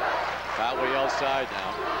it. That way outside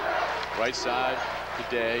now. Right side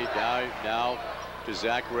the day. Now to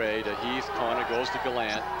Zach Ray, to Heath, corner goes to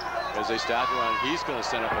Gallant. As they start to run, he's going to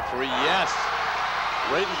send up a three. Yes!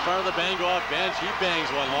 Right in front of the Bangor bench, he bangs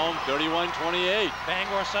one home, 31-28.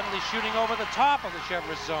 Bangor suddenly shooting over the top of the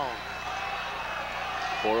Cheverus zone.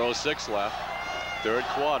 4:06 left, third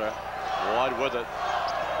quarter. Ward with it.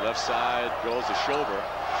 Left side goes to Schober.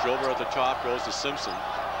 Schober at the top goes to Simpson.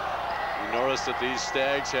 You notice that these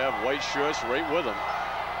Stags have white shirts right with them.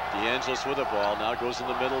 DeAngelis with the ball, now goes in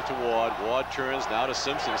the middle to Ward. Ward turns now to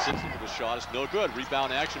Simpson. Simpson with the shot, it's no good.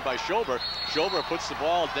 Rebound action by Schober. Schober puts the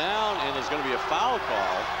ball down, and there's going to be a foul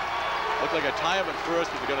call. Looked like a tie-up at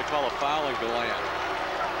first, but they're going to call a foul on Gallant.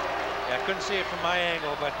 Yeah, I couldn't see it from my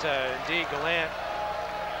angle, but indeed, Gallant,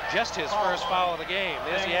 just his first foul of the game.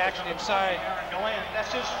 There's the action inside. Gallant,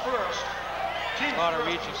 that's his first. A lot of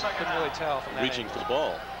reaching, so I couldn't really tell from that Reaching angle. for the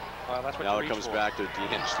ball. Well, that's what Now you it comes reach for. back to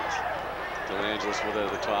DeAngelis. DeAngelis with it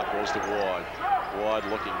at the top, goes to Ward. Ward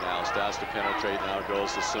looking now, starts to penetrate, now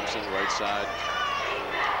goes to Simpson, right side.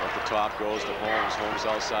 At the top goes to Holmes. Holmes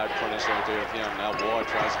outside, Prentice right there with him. Now Ward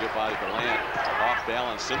tries to get by Gallant. Off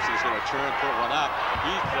balance, Simpson's going to turn, put one up.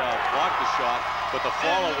 Heath blocked the shot, but the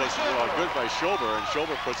follow was good by Schober, and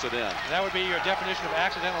Schober puts it in. That would be your definition of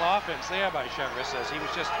accidental offense there by Cheverus, as he was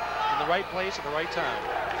just in the right place at the right time.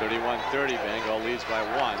 31-30, Bangor leads by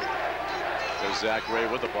one. There's Zach Ray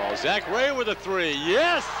with the ball. Zach Ray with a three.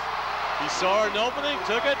 Yes! He saw an opening,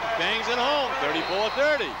 took it, bangs it home.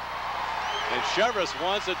 34-30. And Cheverus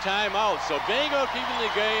wants a timeout. So Bangor keeping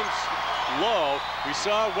the games low. We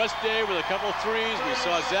saw West Day with a couple threes. We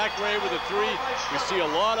saw Zach Ray with a three. We see a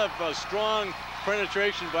lot of strong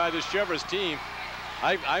penetration by this Cheverus team.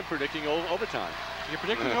 I'm predicting overtime. You're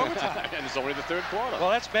predicting overtime. And it's only the third quarter.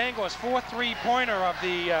 Well, that's Bangor's fourth three-pointer of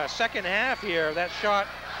the second half here. That shot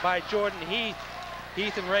by Jordan Heath.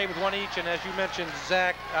 Heath and Ray with one each, and as you mentioned,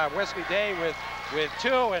 Wesley Day with two.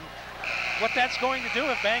 And what that's going to do,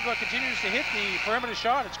 if Bangor continues to hit the perimeter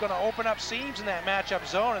shot, it's going to open up seams in that matchup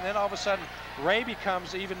zone, and then all of a sudden Ray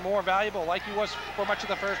becomes even more valuable, like he was for much of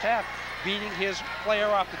the first half, beating his player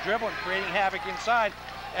off the dribble and creating havoc inside.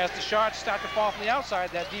 As the shots start to fall from the outside,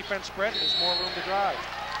 that defense spread, and there's more room to drive.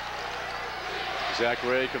 Zach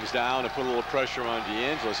Ray comes down to put a little pressure on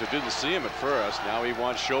DeAngelis, who didn't see him at first. Now he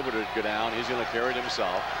wants Schober to go down. He's going to carry it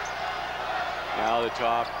himself. Now the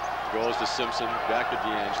top goes to Simpson, back to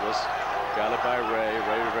DeAngelis. Got it by Ray.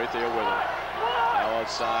 Ray was right there with him. Now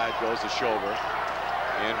outside goes to Schober.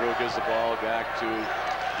 Andrew gives the ball back to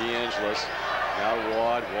DeAngelis. Now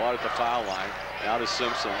Ward at the foul line. Now to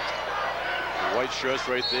Simpson. The white shirts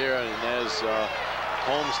right there, and as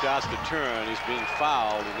Holmes starts to turn, he's being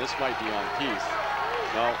fouled, and this might be on Heath.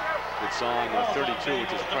 No, it's on 32,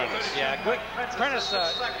 which is Prentice. Yeah, good. Prentice,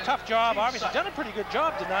 tough job. Obviously done a pretty good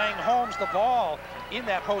job denying Holmes the ball in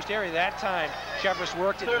that post area. That time, Cheverus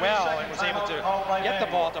worked it well and was able to get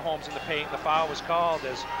the ball to Holmes in the paint. The foul was called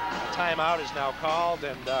as a timeout is now called,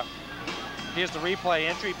 and here's the replay.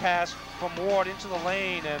 Entry pass from Ward into the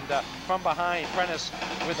lane, and from behind, Prentice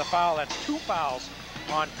with the foul. That's two fouls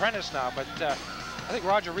on Prentice now, but I think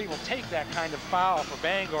Roger Reed will take that kind of foul for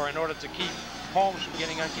Bangor in order to keep Holmes from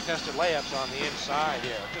getting uncontested layups on the inside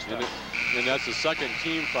here. And that's the second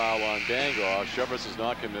team foul on Bangor. Cheverus has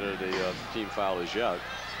not committed a team foul as yet.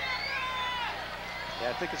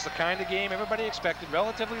 Yeah, I think it's the kind of game everybody expected.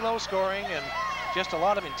 Relatively low scoring and just a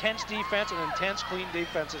lot of intense defense and intense clean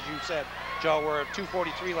defense, as you said, Joe. We're at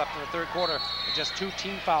 2:43 left in the third quarter, and just two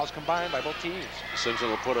team fouls combined by both teams. Simpson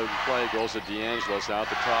will put it in play, goes to DeAngelis. Now at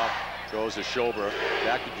the top goes to Schober,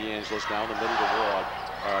 back to DeAngelis, now in the middle to Ward.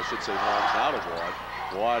 I should say Holmes, now to Ward.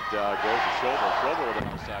 Ward goes to Schober. Schober with an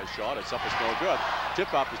outside shot. It's up, it's no good.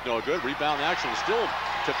 Tip up is no good. Rebound action is still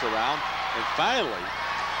tipped around. And finally,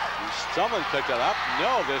 someone picked it up.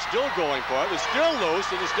 No, they're still going for it. It's still loose,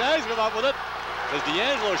 and the Stags come up with it as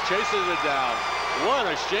DeAngelis chases it down. What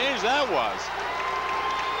an exchange that was.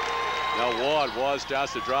 Now Ward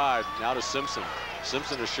starts to drive. Now to Simpson.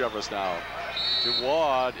 Simpson to Cheverus now. To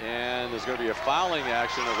Ward, and there's going to be a fouling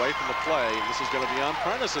action away from the play. This is going to be on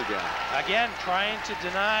Prentice again. Again, trying to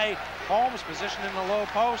deny Holmes' position in the low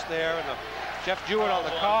post there, and Jeff Jewett on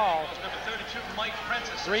the call.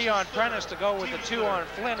 Three on Prentice to go with the two on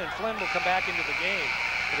Flynn, and Flynn will come back into the game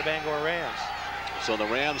for the Bangor Rams. So the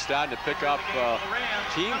Rams starting to pick up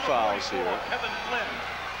team fouls here.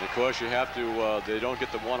 And of course, you have to, they don't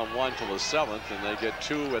get the one-on-one till the 7th, and they get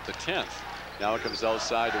two at the 10th. Now it comes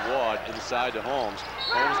outside to Ward, inside to Holmes.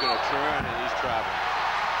 Holmes going to turn, and he's traveling.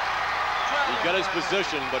 He got his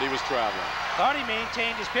position, but he was traveling. Thought he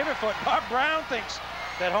maintained his pivot foot. Bob Brown thinks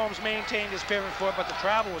that Holmes maintained his pivot foot, but the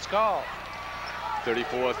travel was called.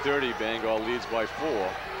 34-30, Bangor leads by 4.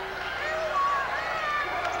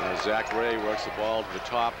 Now Zach Ray works the ball to the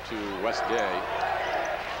top to West Day.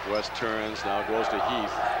 West turns, now goes to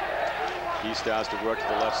Heath. He starts to work to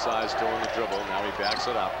the left side, still in the dribble. Now he backs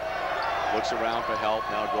it up. Looks around for help.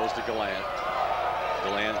 Now goes to Gallant.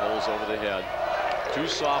 Gallant holds over the head. Two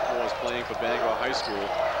sophomores playing for Bangor High School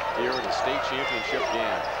here in the state championship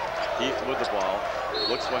game. Heath with the ball.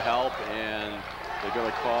 Looks for help, and they're going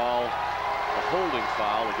to call a holding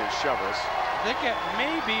foul against Cheverus. I think it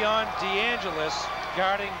may be on DeAngelis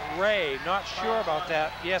guarding Ray. Not sure about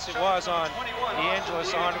that. Yes, it was on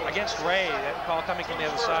DeAngelis against Ray. That call coming from the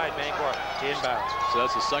other side. Bangor to inbounds. So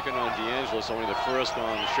that's the second on DeAngelis, only the first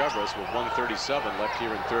on Cheverus with 1:37 left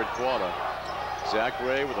here in third quarter. Zach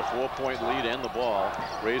Ray with a 4-point lead and the ball.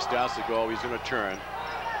 Ray starts to go. He's going to turn.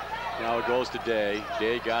 Now it goes to Day.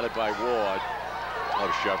 Day guarded by Ward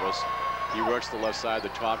of Cheverus. He works the left side. The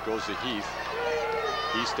top goes to Heath.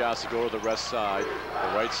 He starts to go to the right side.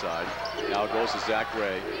 Now it goes to Zach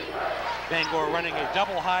Ray. Bangor running a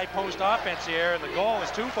double high post offense here, and the goal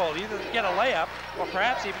is twofold: either get a layup or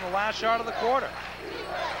perhaps even the last shot of the quarter.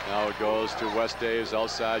 Now it goes to West Day, who's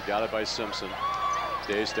outside, got it by Simpson.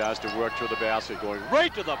 Day starts to work to the basket, going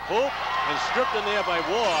right to the hoop and stripped in there by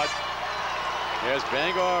Ward. As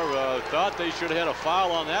Bangor thought they should have had a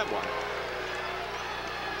foul on that one.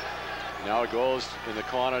 Now it goes in the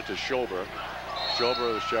corner to Schober.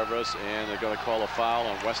 Schober of Cheverus, and they're going to call a foul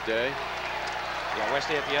on West Day. Yeah, West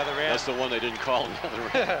Day at the other end. That's the one they didn't call on the other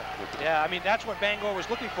end. Yeah, I mean, that's what Bangor was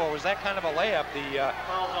looking for, was that kind of a layup. The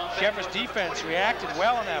Cheverus defense reacted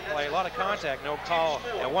well on that play. A lot of contact, no call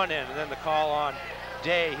at one end, and then the call on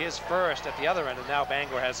Day, his first at the other end, and now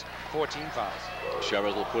Bangor has 14 fouls.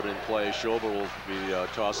 Cheverus will put it in play. Schober will be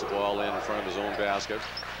toss the ball in front of his own basket.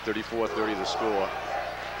 34-30 the score.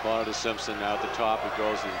 Corner to Simpson. Now at the top it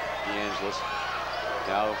goes to DeAngelis.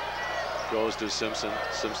 Now goes to Simpson.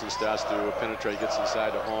 Simpson starts to penetrate, gets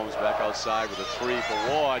inside to Holmes, back outside with a three for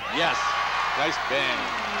Ward. Yes, nice bang.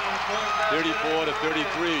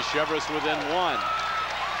 34-33. Cheverus within one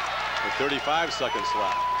with 35 seconds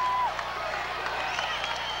left.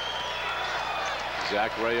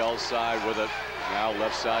 Zach Ray outside with it. Now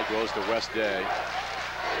left side goes to West Day.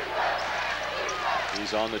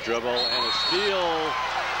 He's on the dribble, and a steal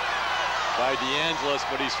by DeAngelis,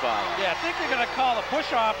 but he's fouled. Yeah, I think they're going to call a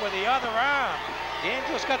push-off with the other arm.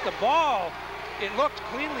 DeAngelis got the ball. It looked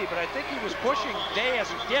cleanly, but I think he was pushing Day as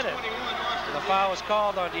he did it. And the foul was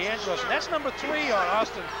called on DeAngelis, and that's number 3 on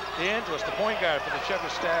Austin DeAngelis, the point guard for the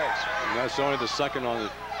Cheverus Stags. And that's only the second on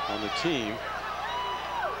the team.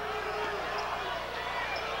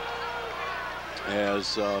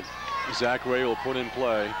 As Zach Ray will put in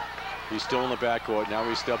play. He's still in the backcourt. Now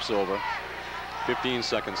he steps over. 15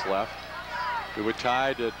 seconds left. We were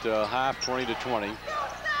tied at half, 20-20.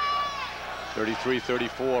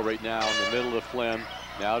 33-34 right now in the middle of Flynn.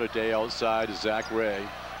 Now to Day outside to Zach Ray.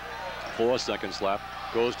 4 seconds left.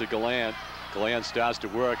 Goes to Gallant. Gallant starts to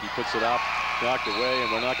work. He puts it up, knocked away,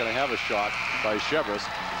 and we're not going to have a shot by Cheverus.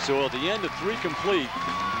 So at the end of 3 complete,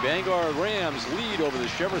 Bangor Rams lead over the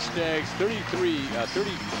Cheverus Stags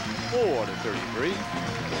 34-33.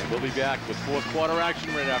 And we'll be back with fourth quarter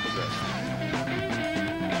action right after this.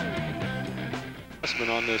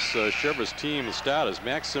 On this Cheverus team, the starters,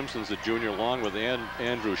 Max Simpson's a junior along with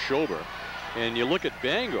Andrew Schober. And you look at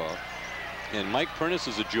Bangor, and Mike Prentice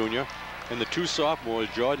is a junior, and the 2 sophomores,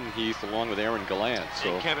 Jordan Heath, along with Aaron Gallant.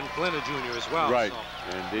 So and Kevin Flynn, a junior as well. Right, so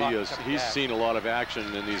and he's seen a lot of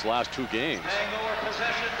action in these last 2 games.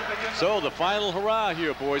 So the final hurrah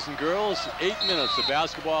here, boys and girls. 8 minutes of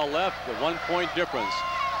basketball left, a 1-point difference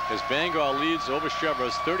as Bangor leads over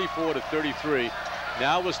Cheverus 34-33.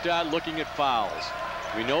 Now we'll start looking at fouls.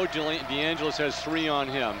 We know DeAngelis has 3 on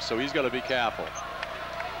him, so he's got to be careful.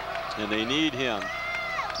 And they need him.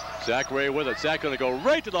 Zach Ray with it. Zach going to go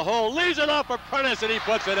right to the hole, leaves it up for Prentice, and he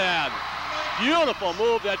puts it in. Beautiful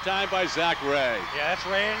move that time by Zach Ray. Yeah, that's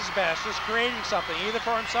Ray at his best, just creating something, either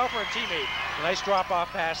for himself or a teammate. A nice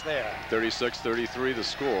drop-off pass there. 36-33 the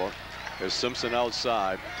score as Simpson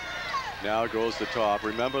outside. Now goes the top.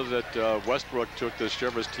 Remember that Westbrook took the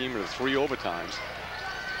Cheverus team into 3 overtimes.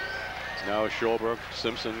 Now Schober,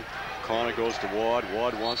 Simpson, corner goes to Ward.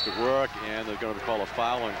 Ward wants to work, and they're going to call a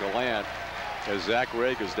foul on Gallant as Zach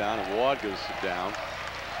Ray goes down and Ward goes down.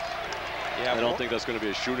 Yeah, I don't think that's going to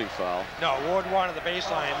be a shooting foul. No, Ward wanted the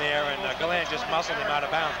baseline there, and Gallant just muscled him out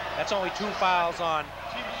of bounds. That's only 2 fouls on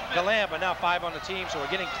Gallant, but now 5 on the team, so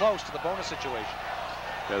we're getting close to the bonus situation.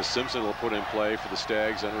 As Simpson will put in play for the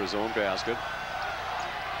Stags under his own basket.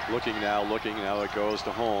 Looking, now it goes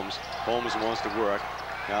to Holmes. Holmes wants to work.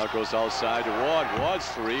 Now it goes outside to Ward. Ward's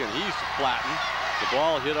 3, and he's flattened. The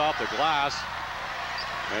ball hit off the glass.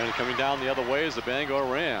 And coming down the other way is the Bangor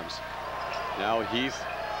Rams. Now Heath.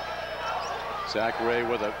 Zach Ray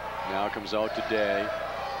with it. Now comes out to Day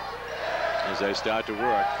as they start to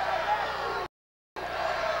work.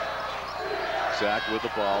 Zach with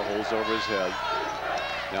the ball, holds over his head.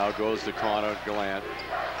 Now goes to corner, Gallant.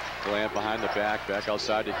 Gallant behind the back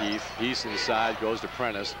outside to Heath. Heath inside, goes to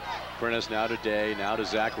Prentice. Prentice now to Day, now to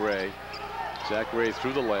Zach Ray. Zach Ray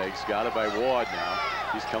through the legs, got it by Ward now.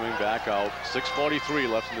 He's coming back out. 6:43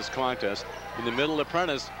 left in this contest. In the middle of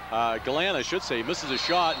Prentice, Gallant, I should say, misses a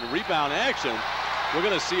shot and rebound action. We're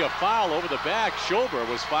going to see a foul over the back. Schober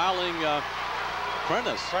was fouling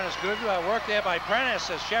Prentice. Prentice, good work there by Prentice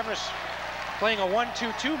as Cheverus playing a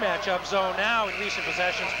 1-2-2 matchup zone now in recent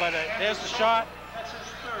possessions, but there's the shot.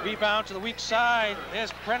 Rebound to the weak side.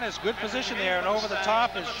 There's Prentice, good position there, and over the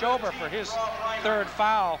top is Schober for his third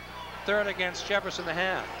foul, third against Cheverus in the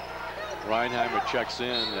half. Reinheimer checks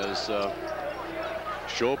in as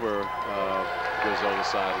Schober goes over the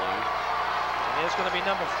sideline. And there's going to be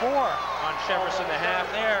number 4 on Cheverus in the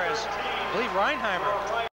half there as I believe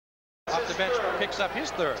Reinheimer off the bench picks up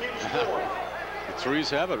his third. The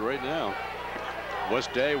threes have it right now.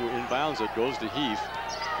 West Day inbounds it, goes to Heath.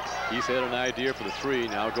 Heath had an idea for the three,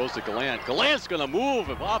 now goes to Gallant. Gallant's going to move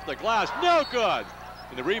off the glass, no good.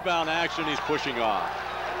 In the rebound action, he's pushing off.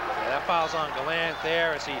 Yeah, that foul's on Gallant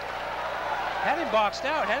there as he had him boxed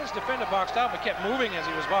out, had his defender boxed out, but kept moving as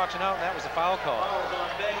he was boxing out, and that was the foul call.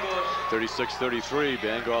 36-33,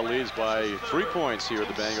 Bangor leads by 3 points here at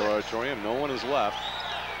the Bangor Auditorium. No one is left.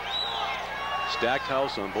 Stacked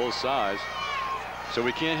house on both sides. So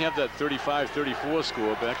we can't have that 35-34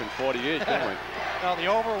 score back in 48, can we? No, the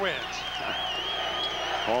over wins.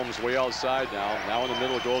 Holmes way outside now. Now in the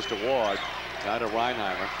middle goes to Ward. Now to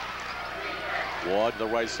Reinheimer. Ward to the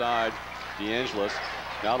right side. DeAngelis.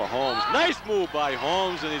 Now to Holmes. Nice move by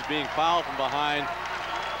Holmes, and he's being fouled from behind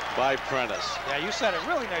by Prentice. Yeah, you said it.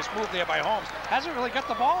 Really nice move there by Holmes. Hasn't really got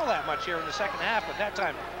the ball that much here in the second half, but that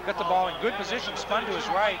time got the ball in good position, spun to his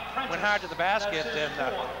right, went hard to the basket, and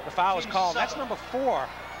the foul was called. That's number 4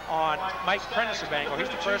 on Mike Prentice of Bangor. He's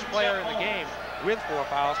the first player in the game with 4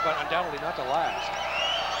 fouls, but undoubtedly not the last.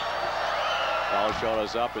 Foul shot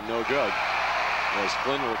is up and no good. As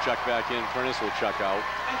Flynn will check back in, Prentice will check out.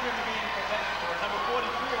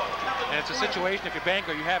 And it's a situation, if you're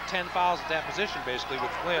Bangor, you have 10 fouls at that position, basically,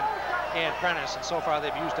 with Flynn and Prentice, and so far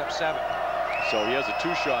they've used up 7. So he has a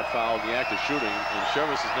 2-shot foul in the act of shooting, and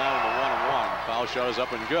Cheverus is now in the 1-on-1. Foul shot is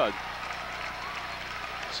up and good.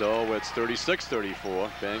 So it's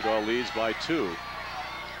 36-34. Bangor leads by 2.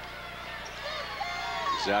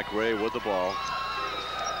 Zach Ray with the ball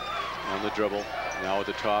on the dribble. Now at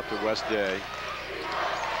the top to West Day.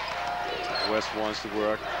 West wants to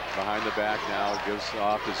work behind the back now, gives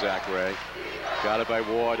off to Zach Ray. Got it by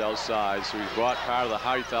Ward outside, so he's brought part of the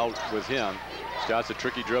height out with him. Starts a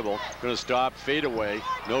tricky dribble, going to stop, fade away,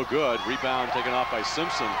 no good. Rebound taken off by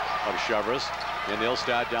Simpson of Cheverus, and they'll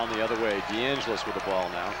start down the other way. DeAngelis with the ball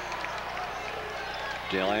now.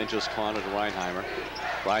 DeAngelis corner to Reinheimer.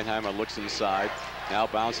 Reinheimer looks inside, now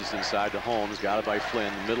bounces inside to Holmes, got it by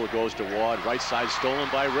Flynn. The middle goes to Ward, right side stolen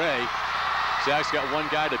by Ray. Zach's got one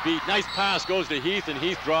guy to beat. Nice pass goes to Heath, and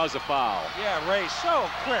Heath draws a foul. Yeah, Ray so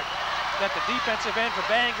quick at the defensive end for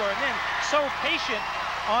Bangor, and then so patient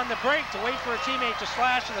on the break to wait for a teammate to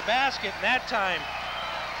slash to the basket. And that time,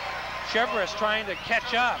 Cheverus trying to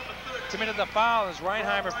catch up, committed the foul as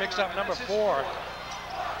Reinheimer picks up number 4.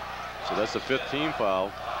 So that's the 5th team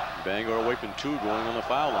foul. Bangor away from 2 going on the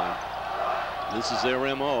foul line. This is their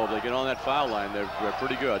MO. They get on that foul line, they're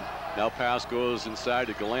pretty good. Now pass goes inside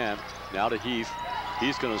to Gallant. Now to Heath.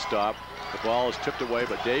 He's going to stop. The ball is tipped away,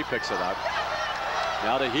 but Day picks it up.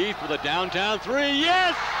 Now to Heath with a downtown 3.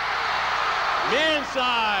 Yes! Man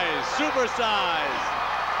size, super size.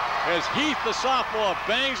 As Heath, the sophomore,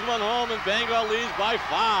 bangs one home, and Bangor leads by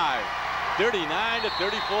 5.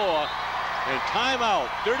 39-34. And timeout,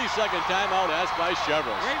 30-second timeout asked by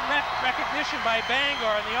Cheverus. Great recognition by Bangor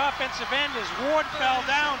on the offensive end as Ward fell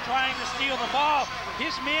down trying to steal the ball.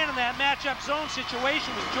 His man in that matchup zone situation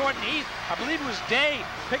was Jordan Heath. I believe it was Day.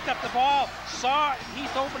 Picked up the ball, saw Heath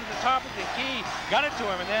open at the top of the key, got it to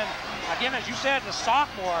him, and then, again, as you said, the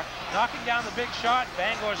sophomore knocking down the big shot.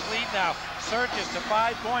 Bangor's lead now surges to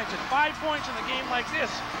 5 points. And 5 points in a game like this,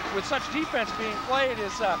 with such defense being played,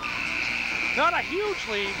 is not a huge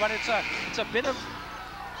lead, but it's a bit of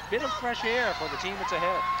fresh air for the team that's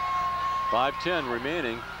ahead. 5:10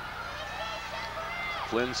 remaining.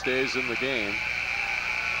 Flynn stays in the game.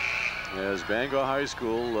 As Bangor High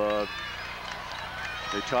School,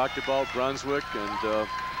 they talked about Brunswick, and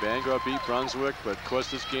Bangor beat Brunswick, but of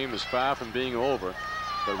course this game is far from being over.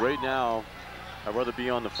 But right now, I'd rather be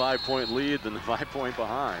on the 5-point lead than the 5-point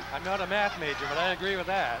behind. I'm not a math major, but I agree with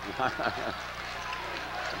that.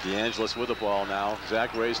 DeAngelis with the ball now.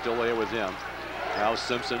 Zach Ray still there with him. Now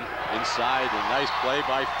Simpson inside. A nice play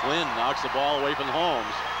by Flynn. Knocks the ball away from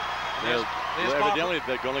Holmes. Evidently,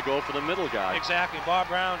 they're going to go for the middle guy. Exactly. Bob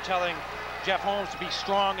Brown telling Jeff Holmes to be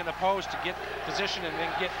strong in the post to get position and then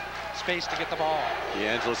get space to get the ball.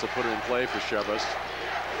 DeAngelis will put it in play for Cheverus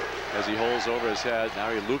as he holds over his head. Now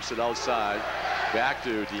he loops it outside. Back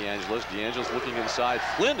to DeAngelis. DeAngelis looking inside.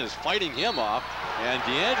 Flynn is fighting him off. And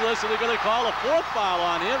DeAngelis, they're going to call a 4th foul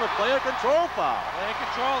on him, a player control foul. Player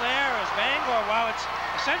control there as Bangor, while it's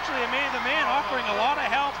essentially a man-to-man, offering a lot of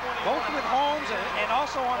help, both with Holmes and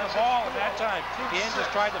also on the ball at that time.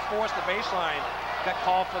 DeAngelis tried to force the baseline. Got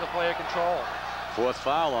called for the player control. 4th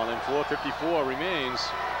foul on him. 4:54 remains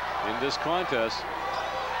in this contest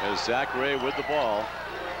as Zach Ray with the ball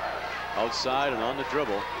outside and on the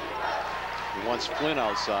dribble. He wants Flynn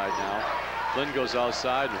outside now. Flynn goes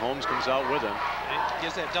outside and Holmes comes out with him. And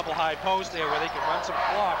gives that double high post there where they can run some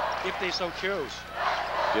clock if they so choose.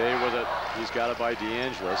 Day with it. He's got it by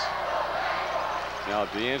DeAngelis. Now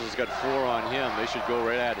DeAngelis got 4 on him. They should go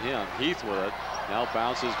right at him. Heath with it. Now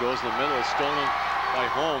bounces, goes in the middle, stolen by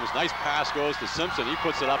Holmes. Nice pass goes to Simpson. He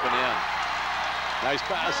puts it up and in. Nice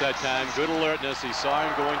pass that time. Good alertness. He saw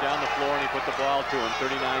him going down the floor and he put the ball to him.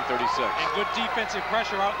 39-36. And good defensive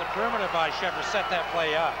pressure out in the perimeter by Cheverus. Set that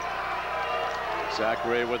play up. Zach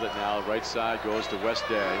Ray with it now. Right side goes to West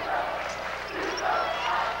Day.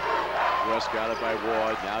 West got it by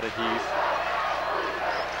Ward. Now to Heath.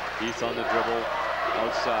 Heath on the dribble.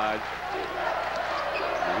 Outside.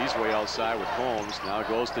 And he's way outside with Holmes. Now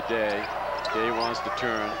goes to Day. Day wants to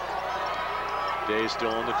turn. Day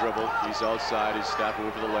still on the dribble. He's outside. He's stepping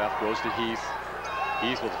over to the left. Goes to Heath.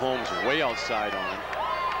 Heath with Holmes way outside on him.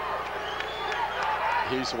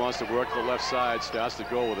 Heath wants to work to the left side. Starts to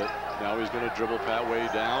go with it. Now he's going to dribble Pat way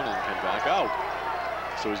down and come back out.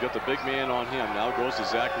 So he's got the big man on him. Now goes to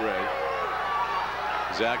Zach Ray.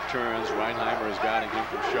 Zach turns. Reinheimer is guiding him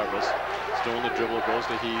from Cheverus. Still in the dribble. Goes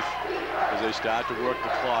to Heath as they start to work the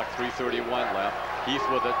clock. 3:31 left. Heath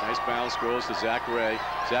with it. Nice bounce goes to Zach Ray.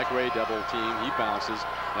 Zach Ray double team. He bounces.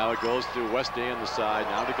 Now it goes to West Day on the side.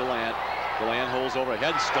 Now to Gallant. Gallant holds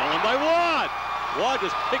overhead. Stolen by Ward. Ward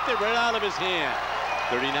just picked it right out of his hand.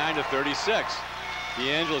 39-36.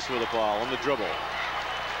 DeAngelis with the ball on the dribble.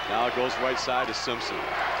 Now it goes right side to Simpson.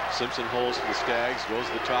 Simpson holds for the Stags. Goes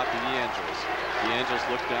to the top to DeAngelis. DeAngelis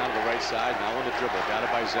looks down to the right side. Now on the dribble. Got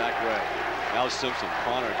it by Zach Ray. Now Simpson.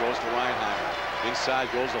 Connor goes to Reinheimer.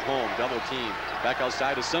 Inside goes to home. Double team. Back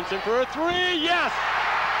outside to Simpson for a 3. Yes!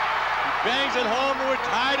 He bangs it home and we're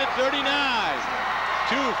tied at 39.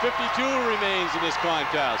 2:52 remains in this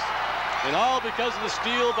contest. And all because of the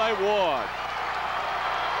steal by Ward.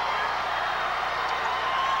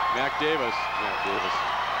 Mac Davis.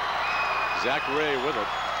 Zach Ray with it.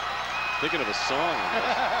 Thinking of a song.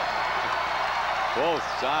 Both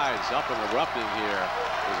sides up and erupting here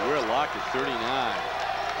as we're locked at 39.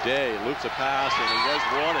 Day loops a pass and he goes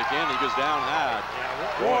Ward again. He goes down hard.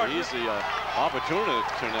 Yeah, Ward, he's the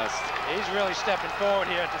opportunist. He's really stepping forward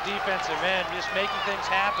here at the defensive end, just making things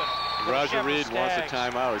happen. Roger Reed wants a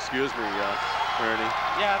timeout. Excuse me, Ernie.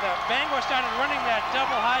 Yeah, the Bangor started running that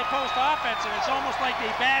double high post offense, and it's almost like they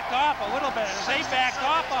backed off a little bit. As they backed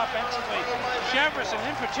off offensively, Cheverus and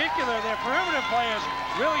in particular their perimeter players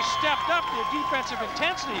really stepped up their defensive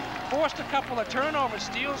intensity, forced a couple of turnovers,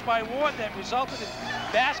 steals by Ward that resulted in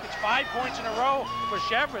baskets, 5 points in a row for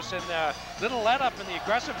Cheverus, and little let up in the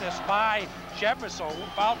aggressiveness by Cheverus. So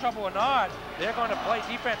foul trouble or not, they're going to play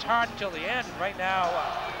defense hard until the end. And right now,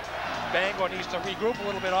 Bangor needs to regroup a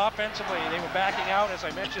little bit offensively. They were backing out, as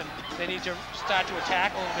I mentioned. They need to start to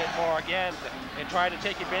attack a little bit more again and try to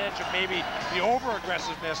take advantage of maybe the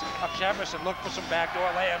over-aggressiveness of Cheverus and look for some backdoor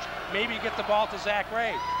layups. Maybe get the ball to Zach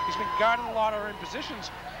Ray. He's been guarded a lot or in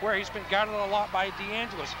positions where he's been guarded a lot by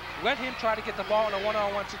DeAngelis. Let him try to get the ball in a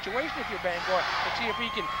one-on-one situation if you're Bangor and see if he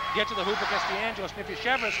can get to the hoop against DeAngelis. And if you're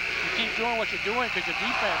Cheverus, you keep doing what you're doing because your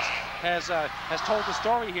defense has told the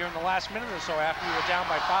story here in the last minute or so after you were down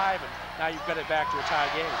by 5, and now you've got it back to a tie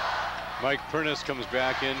game. Mike Prentice comes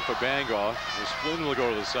back in for Bangor. Flynn will go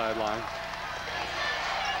to the sideline.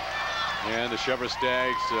 And the Cheverus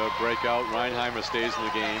Stags break out. Reinheimer stays in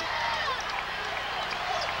the game.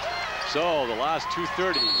 So the last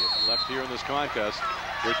 2:30 left here in this contest.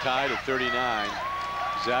 We're tied at 39.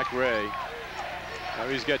 Zach Ray. Now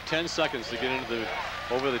he's got 10 seconds to get into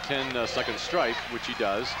over the 10-second stripe, which he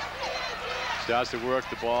does. Starts to work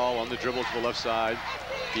the ball on the dribble to the left side.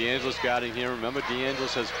 DeAngelis guarding him. Remember,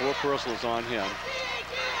 DeAngelis has 4 personals on him.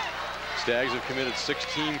 Stags have committed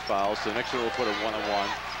 16 fouls. So the next one will put a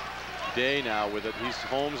 1-on-1. Day now with it.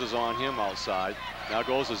 Holmes is on him outside. Now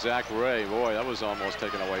goes to Zach Ray. Boy, that was almost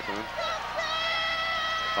taken away from him.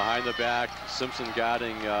 Behind the back, Simpson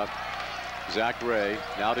guarding Zach Ray.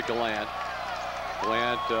 Now to Gallant.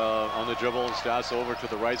 Gallant on the dribble and starts over to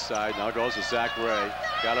the right side. Now goes to Zach Ray.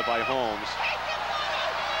 Got it by Holmes.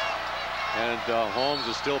 And Holmes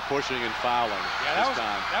is still pushing and fouling. Yeah,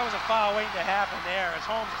 that was a foul waiting to happen there, as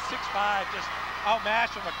Holmes is 6'5", just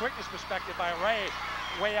outmatched from a quickness perspective by Ray,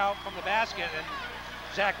 way out from the basket. And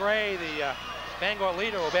Zach Ray, the Bangor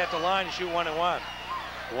leader, will be at the line to shoot 1-on-1.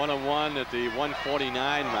 1-on-1 at the 1:49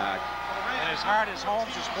 mark. And as hard as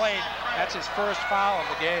Holmes has played, that's his first foul of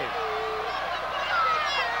the game.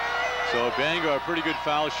 So Bangor, a pretty good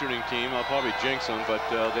foul shooting team. I'll probably jinx them, but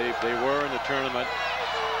they were in the tournament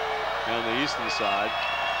on the eastern side.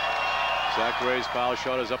 Zach Ray's foul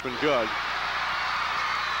shot is up and good.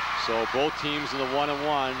 So both teams in the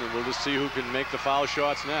 1-on-1, and we'll just see who can make the foul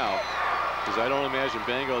shots now. Because I don't imagine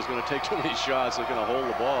Bangor is going to take too many shots. They're going to hold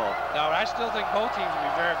the ball. No, I still think both teams will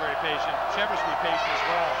be very, very patient. Cheverus will be patient as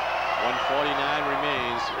well. 1:49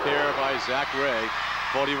 remains. Pair by Zach Ray.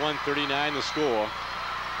 41-39 the score.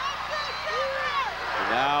 And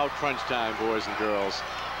now crunch time, boys and girls.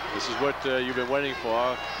 This is what you've been waiting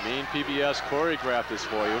for. Maine PBS choreographed this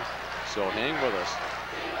for you. So hang with us.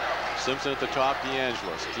 Simpson at the top,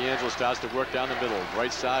 DeAngelis. DeAngelis starts to work down the middle.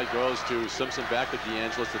 Right side goes to Simpson, back to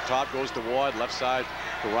DeAngelis. The top goes to Ward, left side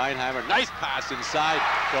to Reinheimer. Nice pass inside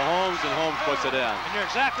to Holmes, and Holmes puts it in. And you're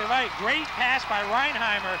exactly right. Great pass by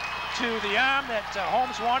Reinheimer to the arm that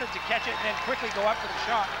Holmes wanted to catch it and then quickly go up for the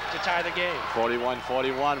shot to tie the game.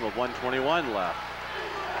 41-41 with 1:21 left.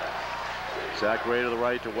 Zach Ray to the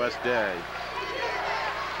right to West Day.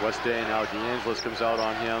 West Day now, DeAngelis comes out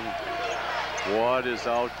on him. Ward is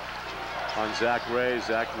out on Zach Ray.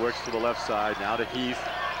 Zach works to the left side. Now to Heath.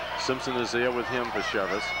 Simpson is there with him for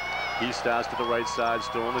Cheverus. He starts to the right side,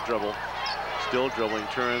 still on the dribble. Still dribbling,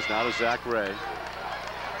 turns now to Zach Ray.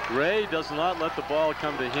 Ray does not let the ball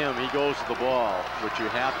come to him. He goes to the ball, which you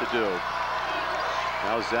have to do.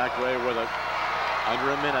 Now Zach Ray with it.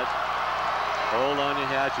 Under a minute. Hold on your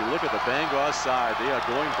hat. You look at the Bangor side. They are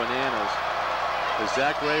going bananas. As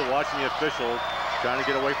Zach Ray watching the official, trying to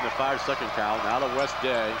get away from the 5-second count. Now to West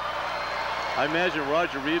Day. I imagine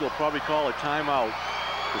Roger Reed will probably call a timeout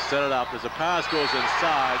to set it up as the pass goes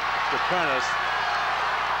inside to Prentice,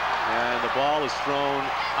 and the ball is thrown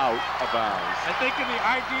out of bounds. I think in the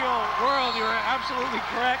ideal world, you're absolutely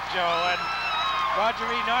correct, Joe. And Roger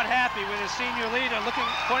Reed not happy with his senior leader,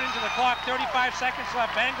 pointing to the clock, 35 seconds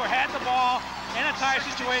left. Bangor had the ball in a tie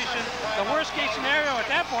situation. The worst case scenario at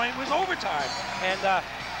that point was overtime. And a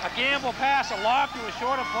gamble pass, a lob to a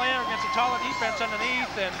shorter player against a taller defense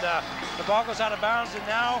underneath, and the ball goes out of bounds, and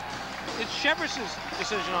now it's Cheverus'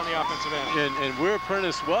 decision on the offensive end. And where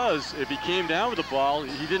Prentice was, if he came down with the ball,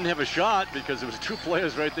 he didn't have a shot because there was two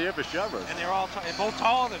players right there for Cheverus. And they're all both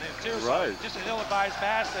taller than him, too. Right. So just an ill-advised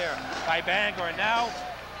pass there by Bangor. And now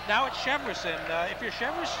it's Cheverus, and if you're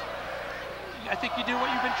Cheverus, I think you do what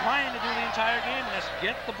you've been trying to do the entire game, and that's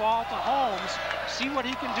get the ball to Holmes, see what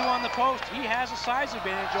he can do on the post. He has a size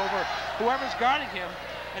advantage over whoever's guarding him,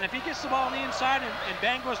 and if he gets the ball on the inside and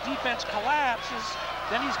Bangor's defense collapses,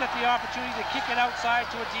 then he's got the opportunity to kick it outside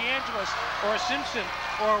to a DeAngelis or a Simpson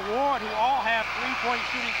or a Ward, who all have three-point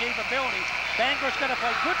shooting capabilities. Bangor's got to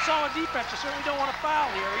play good, solid defense. You certainly don't want to foul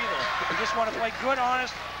here either. You just want to play good,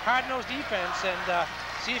 honest, hard-nosed defense and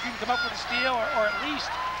see if you can come up with a steal or at least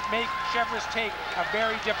make Cheverus take a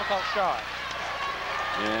very difficult shot.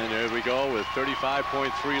 And there we go with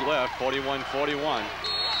 35.3 left, 41-41.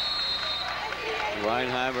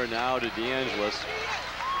 Reinheimer now to DeAngelis.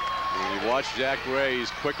 And you watch Zach Ray,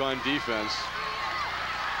 he's quick on defense.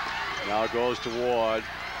 Now it goes to Ward.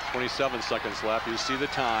 27 seconds left. You see the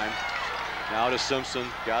time. Now to Simpson.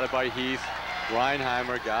 Got it by Heath.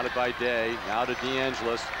 Reinheimer got it by Day. Now to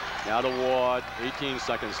DeAngelis. Now to Ward. 18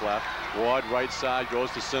 seconds left. Ward right side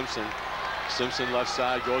goes to Simpson. Simpson left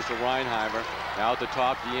side goes to Reinheimer. Now at the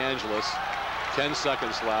top, DeAngelis. 10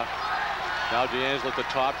 seconds left. Now DeAngelis at the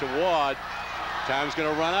top to Ward. Time's going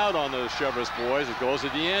to run out on the Cheverus boys. It goes to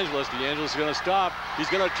DeAngelis. DeAngelis is going to stop. He's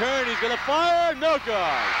going to turn. He's going to fire. No good.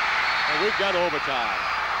 And we've got overtime.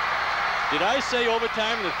 Did I say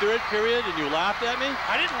overtime in the third period and you laughed at me?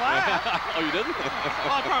 I didn't laugh. Oh, you didn't?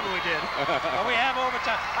 Well, I probably did. But we have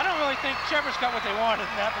overtime. I don't really think Cheverus got what they wanted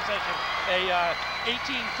in that possession.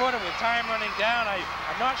 18-footer with time running down.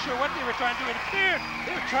 I'm not sure what they were trying to do. It appeared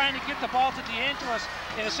they were trying to get the ball to DeAngelis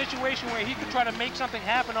in a situation where he could try to make something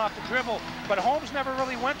happen off the dribble, but Holmes never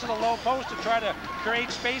really went to the low post to try to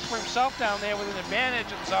create space for himself down there with an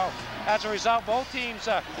advantage, and so as a result, both teams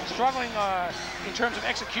struggling in terms of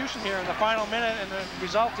execution here in the final minute, and the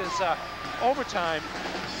result is overtime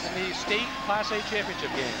in the state Class A championship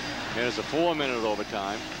game. And it's a 4-minute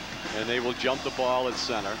overtime, and they will jump the ball at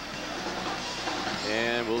center.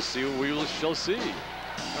 And we'll see what we shall see.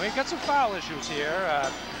 And we've got some foul issues here.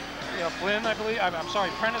 You know, Flynn, I believe, I'm sorry,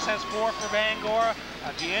 Prentice has 4 for Bangor.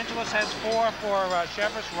 DeAngelis has 4 for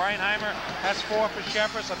Cheverus. Reinheimer has 4 for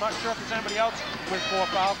Cheverus. I'm not sure if there's anybody else with 4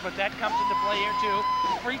 fouls, but that comes into play here too.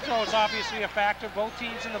 Free throw is obviously a factor. Both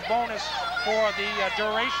teams in the bonus for the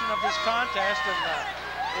duration of this contest. And,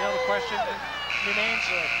 you know, the question remains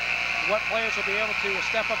what players will be able to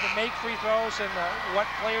step up and make free throws and what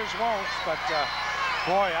players won't. But,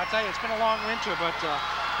 boy, I'll tell you, it's been a long winter, but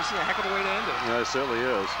this is a heck of a way to end it. Yeah, it certainly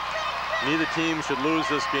is. Neither team should lose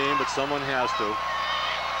this game, but someone has to.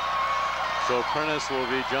 So Prentice will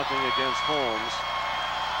be jumping against Holmes.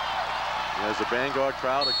 There's the Bangor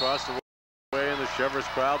crowd across the way and the Cheverus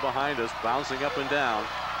crowd behind us, bouncing up and down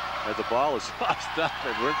as the ball is tossed up.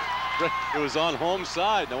 It was on Holmes'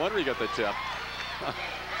 side. No wonder he got the tip.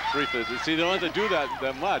 See, they don't have to do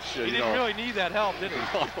that much. He didn't really need that help, did he?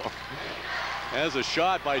 No. There's a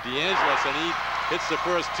shot by DeAngelis, and he hits the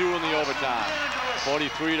first 2 in the overtime.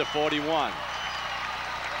 43-41.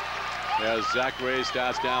 As Zach Ray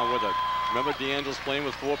starts down with it. Remember, DeAngelis playing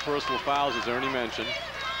with 4 personal fouls, as Ernie mentioned.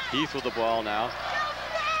 Heath with the ball now.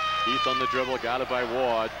 Heath on the dribble, got it by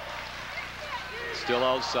Ward. Still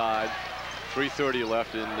outside. 3:30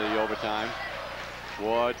 left in the overtime.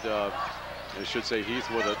 Ward, I should say Heath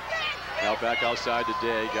with it. Now back outside to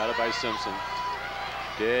Day, got it by Simpson.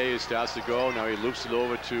 Day starts to go, now he loops it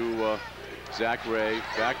over to Zach Ray,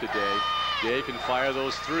 back to Day. Day can fire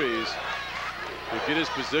those threes. He'll get his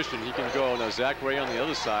position, he can go. Now Zach Ray on the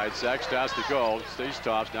other side. Zach starts to go, stays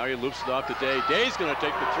tops. Now he loops it off to Day. Day's gonna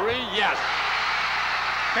take the 3, yes!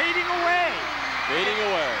 Fading away. Fading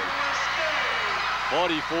away.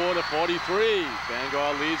 44-43.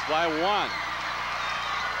 Bangor leads by 1.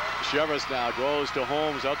 Cheverus now goes to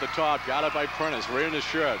Holmes out the top. Got it by Prentice, right in his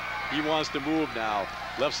shirt. He wants to move now.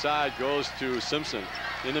 Left side goes to Simpson.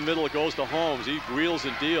 In the middle it goes to Holmes. He wheels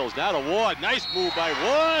and deals. Now to Ward. Nice move by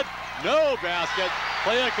Ward. No basket.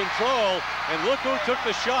 Player control. And look who took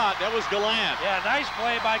the shot. That was Gallant. Yeah, nice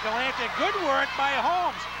play by Gallant. Good work by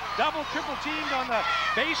Holmes. Double, triple teamed on the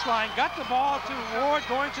baseline. Got the ball to Ward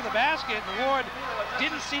going to the basket. And Ward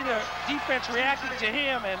didn't see the defense reacting to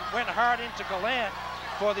him and went hard into Gallant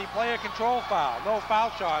for the player control foul. No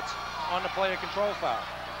foul shots on the player control foul.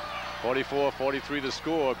 44-43 the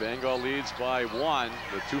score. Bangor leads by 1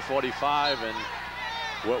 with 2:45 and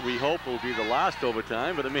what we hope will be the last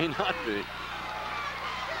overtime, but it may not be.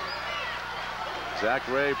 Zach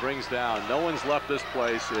Ray brings down. No one's left this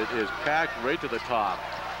place. It is packed right to the top.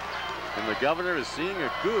 And the Governor is seeing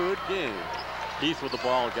a good game. Heath with the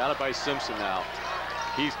ball. Got it by Simpson now.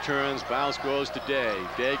 Heath turns. Bounce goes to Day.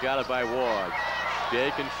 Day got it by Ward.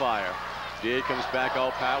 Day can fire. Day comes back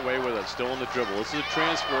out Pat Way with it, still in the dribble. This is a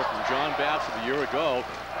transfer from John Babs of a year ago.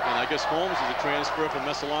 And I guess Holmes is a transfer from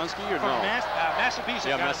Messalonsky, or no? Massabesic.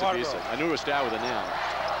 Yeah, Massabesic. I knew it was start with an M.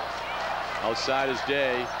 Outside is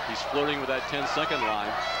Day. He's flirting with that 10-second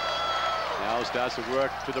line. Now starts to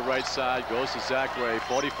work to the right side. Goes to Zach Ray.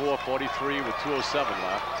 44-43 with 2:07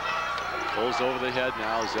 left. Pulls over the head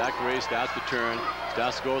now. Zach Ray starts to turn.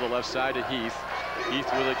 Starts to go to the left side to Heath.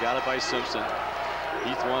 Heath with it. Got it by Simpson.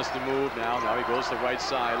 Heath wants to move now. Now he goes to the right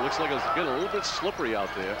side. Looks like it's getting a little bit slippery out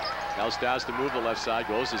there. Now starts to move the left side.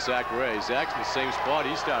 Goes to Zach Ray. Zach's in the same spot.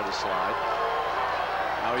 He started to slide.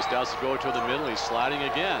 Now he starts to go to the middle. He's sliding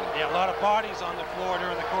again. Yeah, a lot of bodies on the floor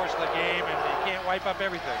during the course of the game, and you can't wipe up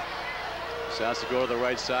everything. Starts to go to the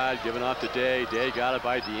right side. Giving off to Day. Day got it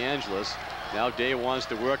by DeAngelis. Now Day wants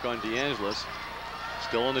to work on DeAngelis.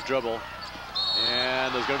 Still in the dribble.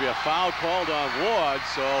 And there's going to be a foul called on Ward.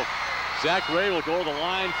 So Zach Ray will go to the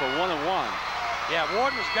line for 1-and-1. Yeah,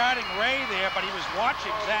 Ward was guarding Ray there, but he was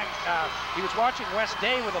watching Wes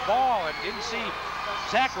Day with the ball and didn't see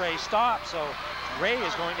Zach Ray stop. So Ray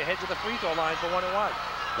is going to head to the free throw line for 1-and-1.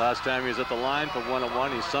 Last time he was at the line for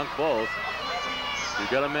 1-and-1, he sunk both. You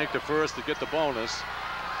got to make the first to get the bonus,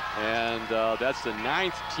 and that's the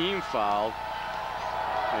 9th team foul,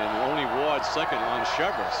 and only Ward's second on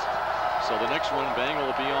Cheverus. So the next one, Bangor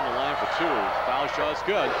will be on the line for 2. Foul shot's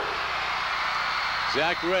good.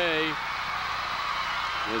 Zach Ray,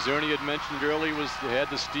 as Ernie had mentioned earlier, had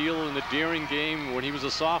the steal in the Deering game when he was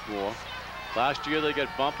a sophomore. Last year they got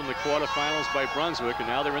bumped in the quarterfinals by Brunswick, and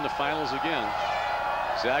now they're in the finals again.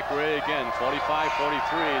 Zach Ray again,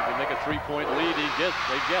 45-43. They make a 3-point lead.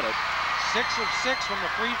 They get it. 6 of 6 from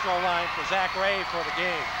the free throw line for Zach Ray for the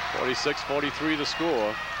game. 46-43 the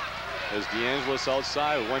score. As DeAngelis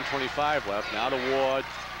outside with 1:25 left. Now to Ward.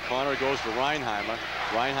 Connor goes to Reinheimer.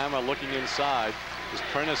 Reinheimer looking inside. His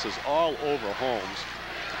Prentice is all over Holmes.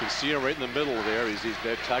 You can see him right in the middle there.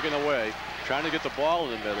 They're tugging away, trying to get the ball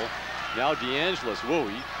in the middle. Now DeAngelis, whoa,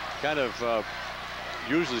 he kind of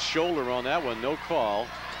used his shoulder on that one, no call.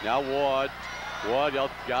 Now Ward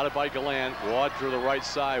got it by Gallant. Ward to the right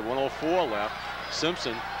side, 1:04 left.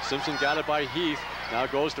 Simpson got it by Heath. Now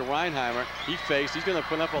goes to Reinheimer. He fakes. He's going to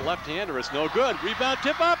put up a left-hander. It's no good. Rebound,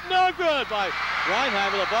 tip up, no good by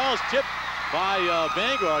Reinheimer. The ball is tipped by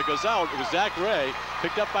Bangor. It goes out. It was Zach Ray.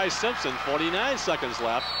 Picked up by Simpson. 49 seconds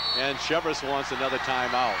left. And Cheverus wants another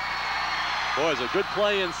timeout. Boy, it's a good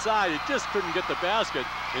play inside. He just couldn't get the basket.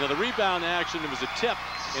 You know, the rebound action, it was a tip.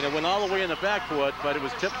 And it went all the way in the backcourt, but it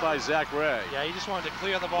was tipped by Zach Ray. Yeah, he just wanted to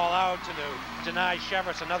clear the ball out to deny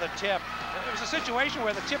Cheverus another tip. It was a situation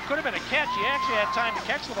where the tip could have been a catch. He actually had time to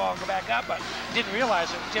catch the ball and go back up, but didn't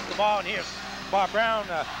realize it and tipped the ball. And here's Bob Brown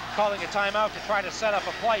calling a timeout to try to set up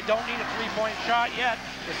a play. Don't need a three-point shot yet.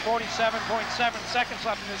 With 47.7 seconds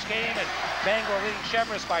left in this game, and Bangor leading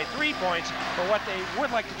Cheverus by 3 points. But what they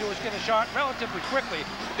would like to do is get a shot relatively quickly,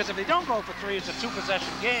 because if they don't go for three, it's a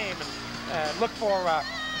two-possession game. And look for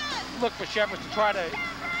Cheverus to try to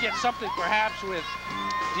get something perhaps with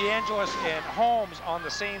DeAngelis and Holmes on the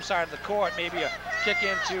same side of the court, maybe a kick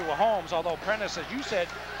into Holmes, although Prentice, as you said,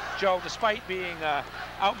 Joe, despite being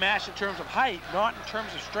outmatched in terms of height, not in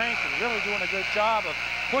terms of strength, and really doing a good job of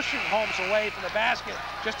pushing Holmes away from the basket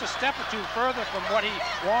just a step or two further from what he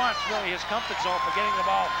wants, really his comfort zone for getting the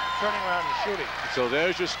ball, turning around and shooting. So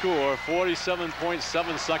there's your score.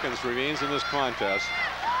 47.7 seconds remains in this contest.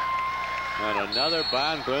 And another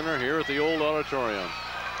barn burner here at the old auditorium.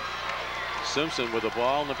 Simpson with the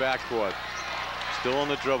ball in the backcourt. Still on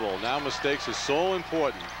the dribble. Now mistakes is so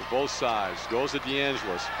important for both sides. Goes to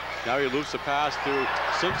DeAngelis. Now he loops the pass to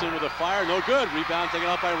Simpson with a fire. No good. Rebound taken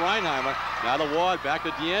out by Reinheimer. Now to Ward. Back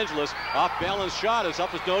to DeAngelis. Off balance shot. It's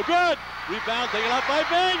up. It's no good. Rebound taken out by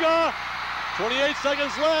Bangor. 28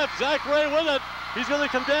 seconds left. Zach Ray with it. He's going to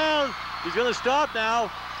come down. He's going to stop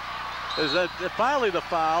now. Is that finally the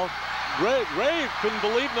foul? Ray couldn't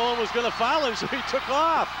believe no one was going to foul him, so he took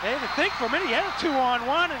off. And to think for a minute, he had a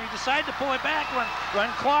 2-on-1, and he decided to pull it back,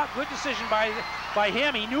 run clock. Good decision by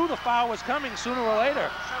him. He knew the foul was coming sooner or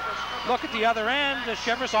later. Look at the other end.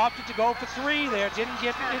 Cheverus opted to go for three there. Didn't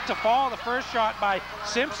get it to fall. The first shot by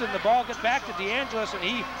Simpson. The ball gets back to DeAngelis, and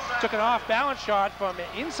he took an off-balance shot from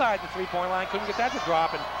inside the three-point line. Couldn't get that to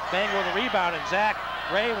drop, and Bangor the rebound, and Zach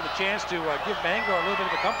Ray with a chance to give Bangor a little bit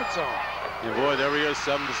of a comfort zone. And boy, there he is,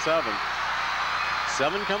 7-7.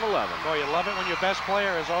 7 come 11. Boy, you love it when your best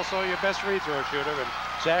player is also your best free throw shooter, and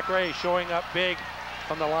Zach Ray showing up big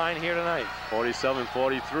from the line here tonight.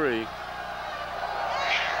 47-43.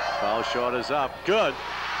 Foul shot is up. Good.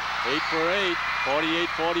 8 for 8.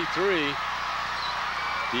 48-43.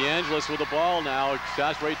 DeAngelis with the ball now.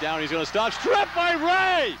 Shots right down. He's going to stop. Stripped by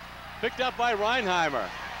Ray. Picked up by Reinheimer.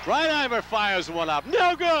 Reinheimer fires one up.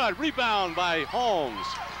 No good. Rebound by Holmes.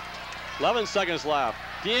 11 seconds left.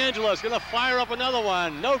 DeAngelis going to fire up another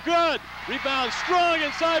one. No good. Rebound strong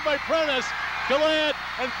inside by Prentice. Gallant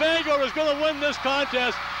and Bangor is going to win this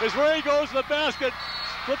contest as Ray goes to the basket,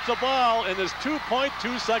 flips the ball, and there's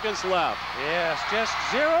 2.2 seconds left. Yes, just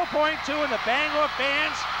 0.2, and the Bangor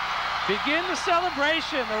fans begin the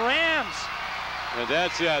celebration. The Rams. And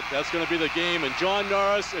that's it. That's going to be the game. And John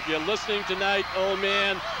Norris, if you're listening tonight, old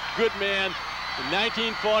man, good man,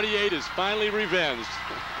 1948 is finally revenged.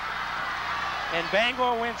 And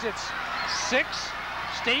Bangor wins its 6th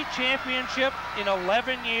state championship in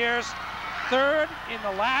 11 years, 3rd in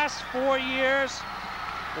the last 4 years.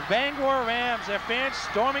 The Bangor Rams, their fans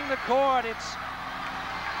storming the court. It's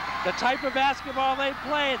the type of basketball they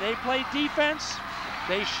play. They play defense,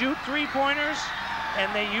 they shoot three-pointers,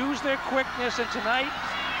 and they use their quickness. And tonight,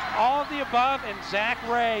 all of the above, and Zach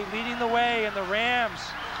Ray leading the way, and the Rams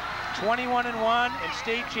 21-1 and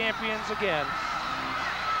state champions again.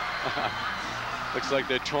 Looks like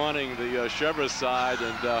they're taunting the Cheverus side,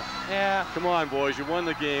 and yeah. Come on, boys, you won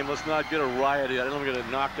the game. Let's not get a riot. I don't get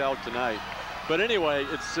knocked out tonight. But anyway,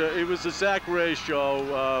 it was the Zach Ray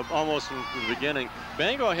show almost from the beginning.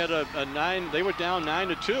 Bangor had a 9. They were down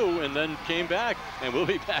 9-2, and then came back, and we'll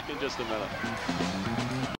be back in just a minute.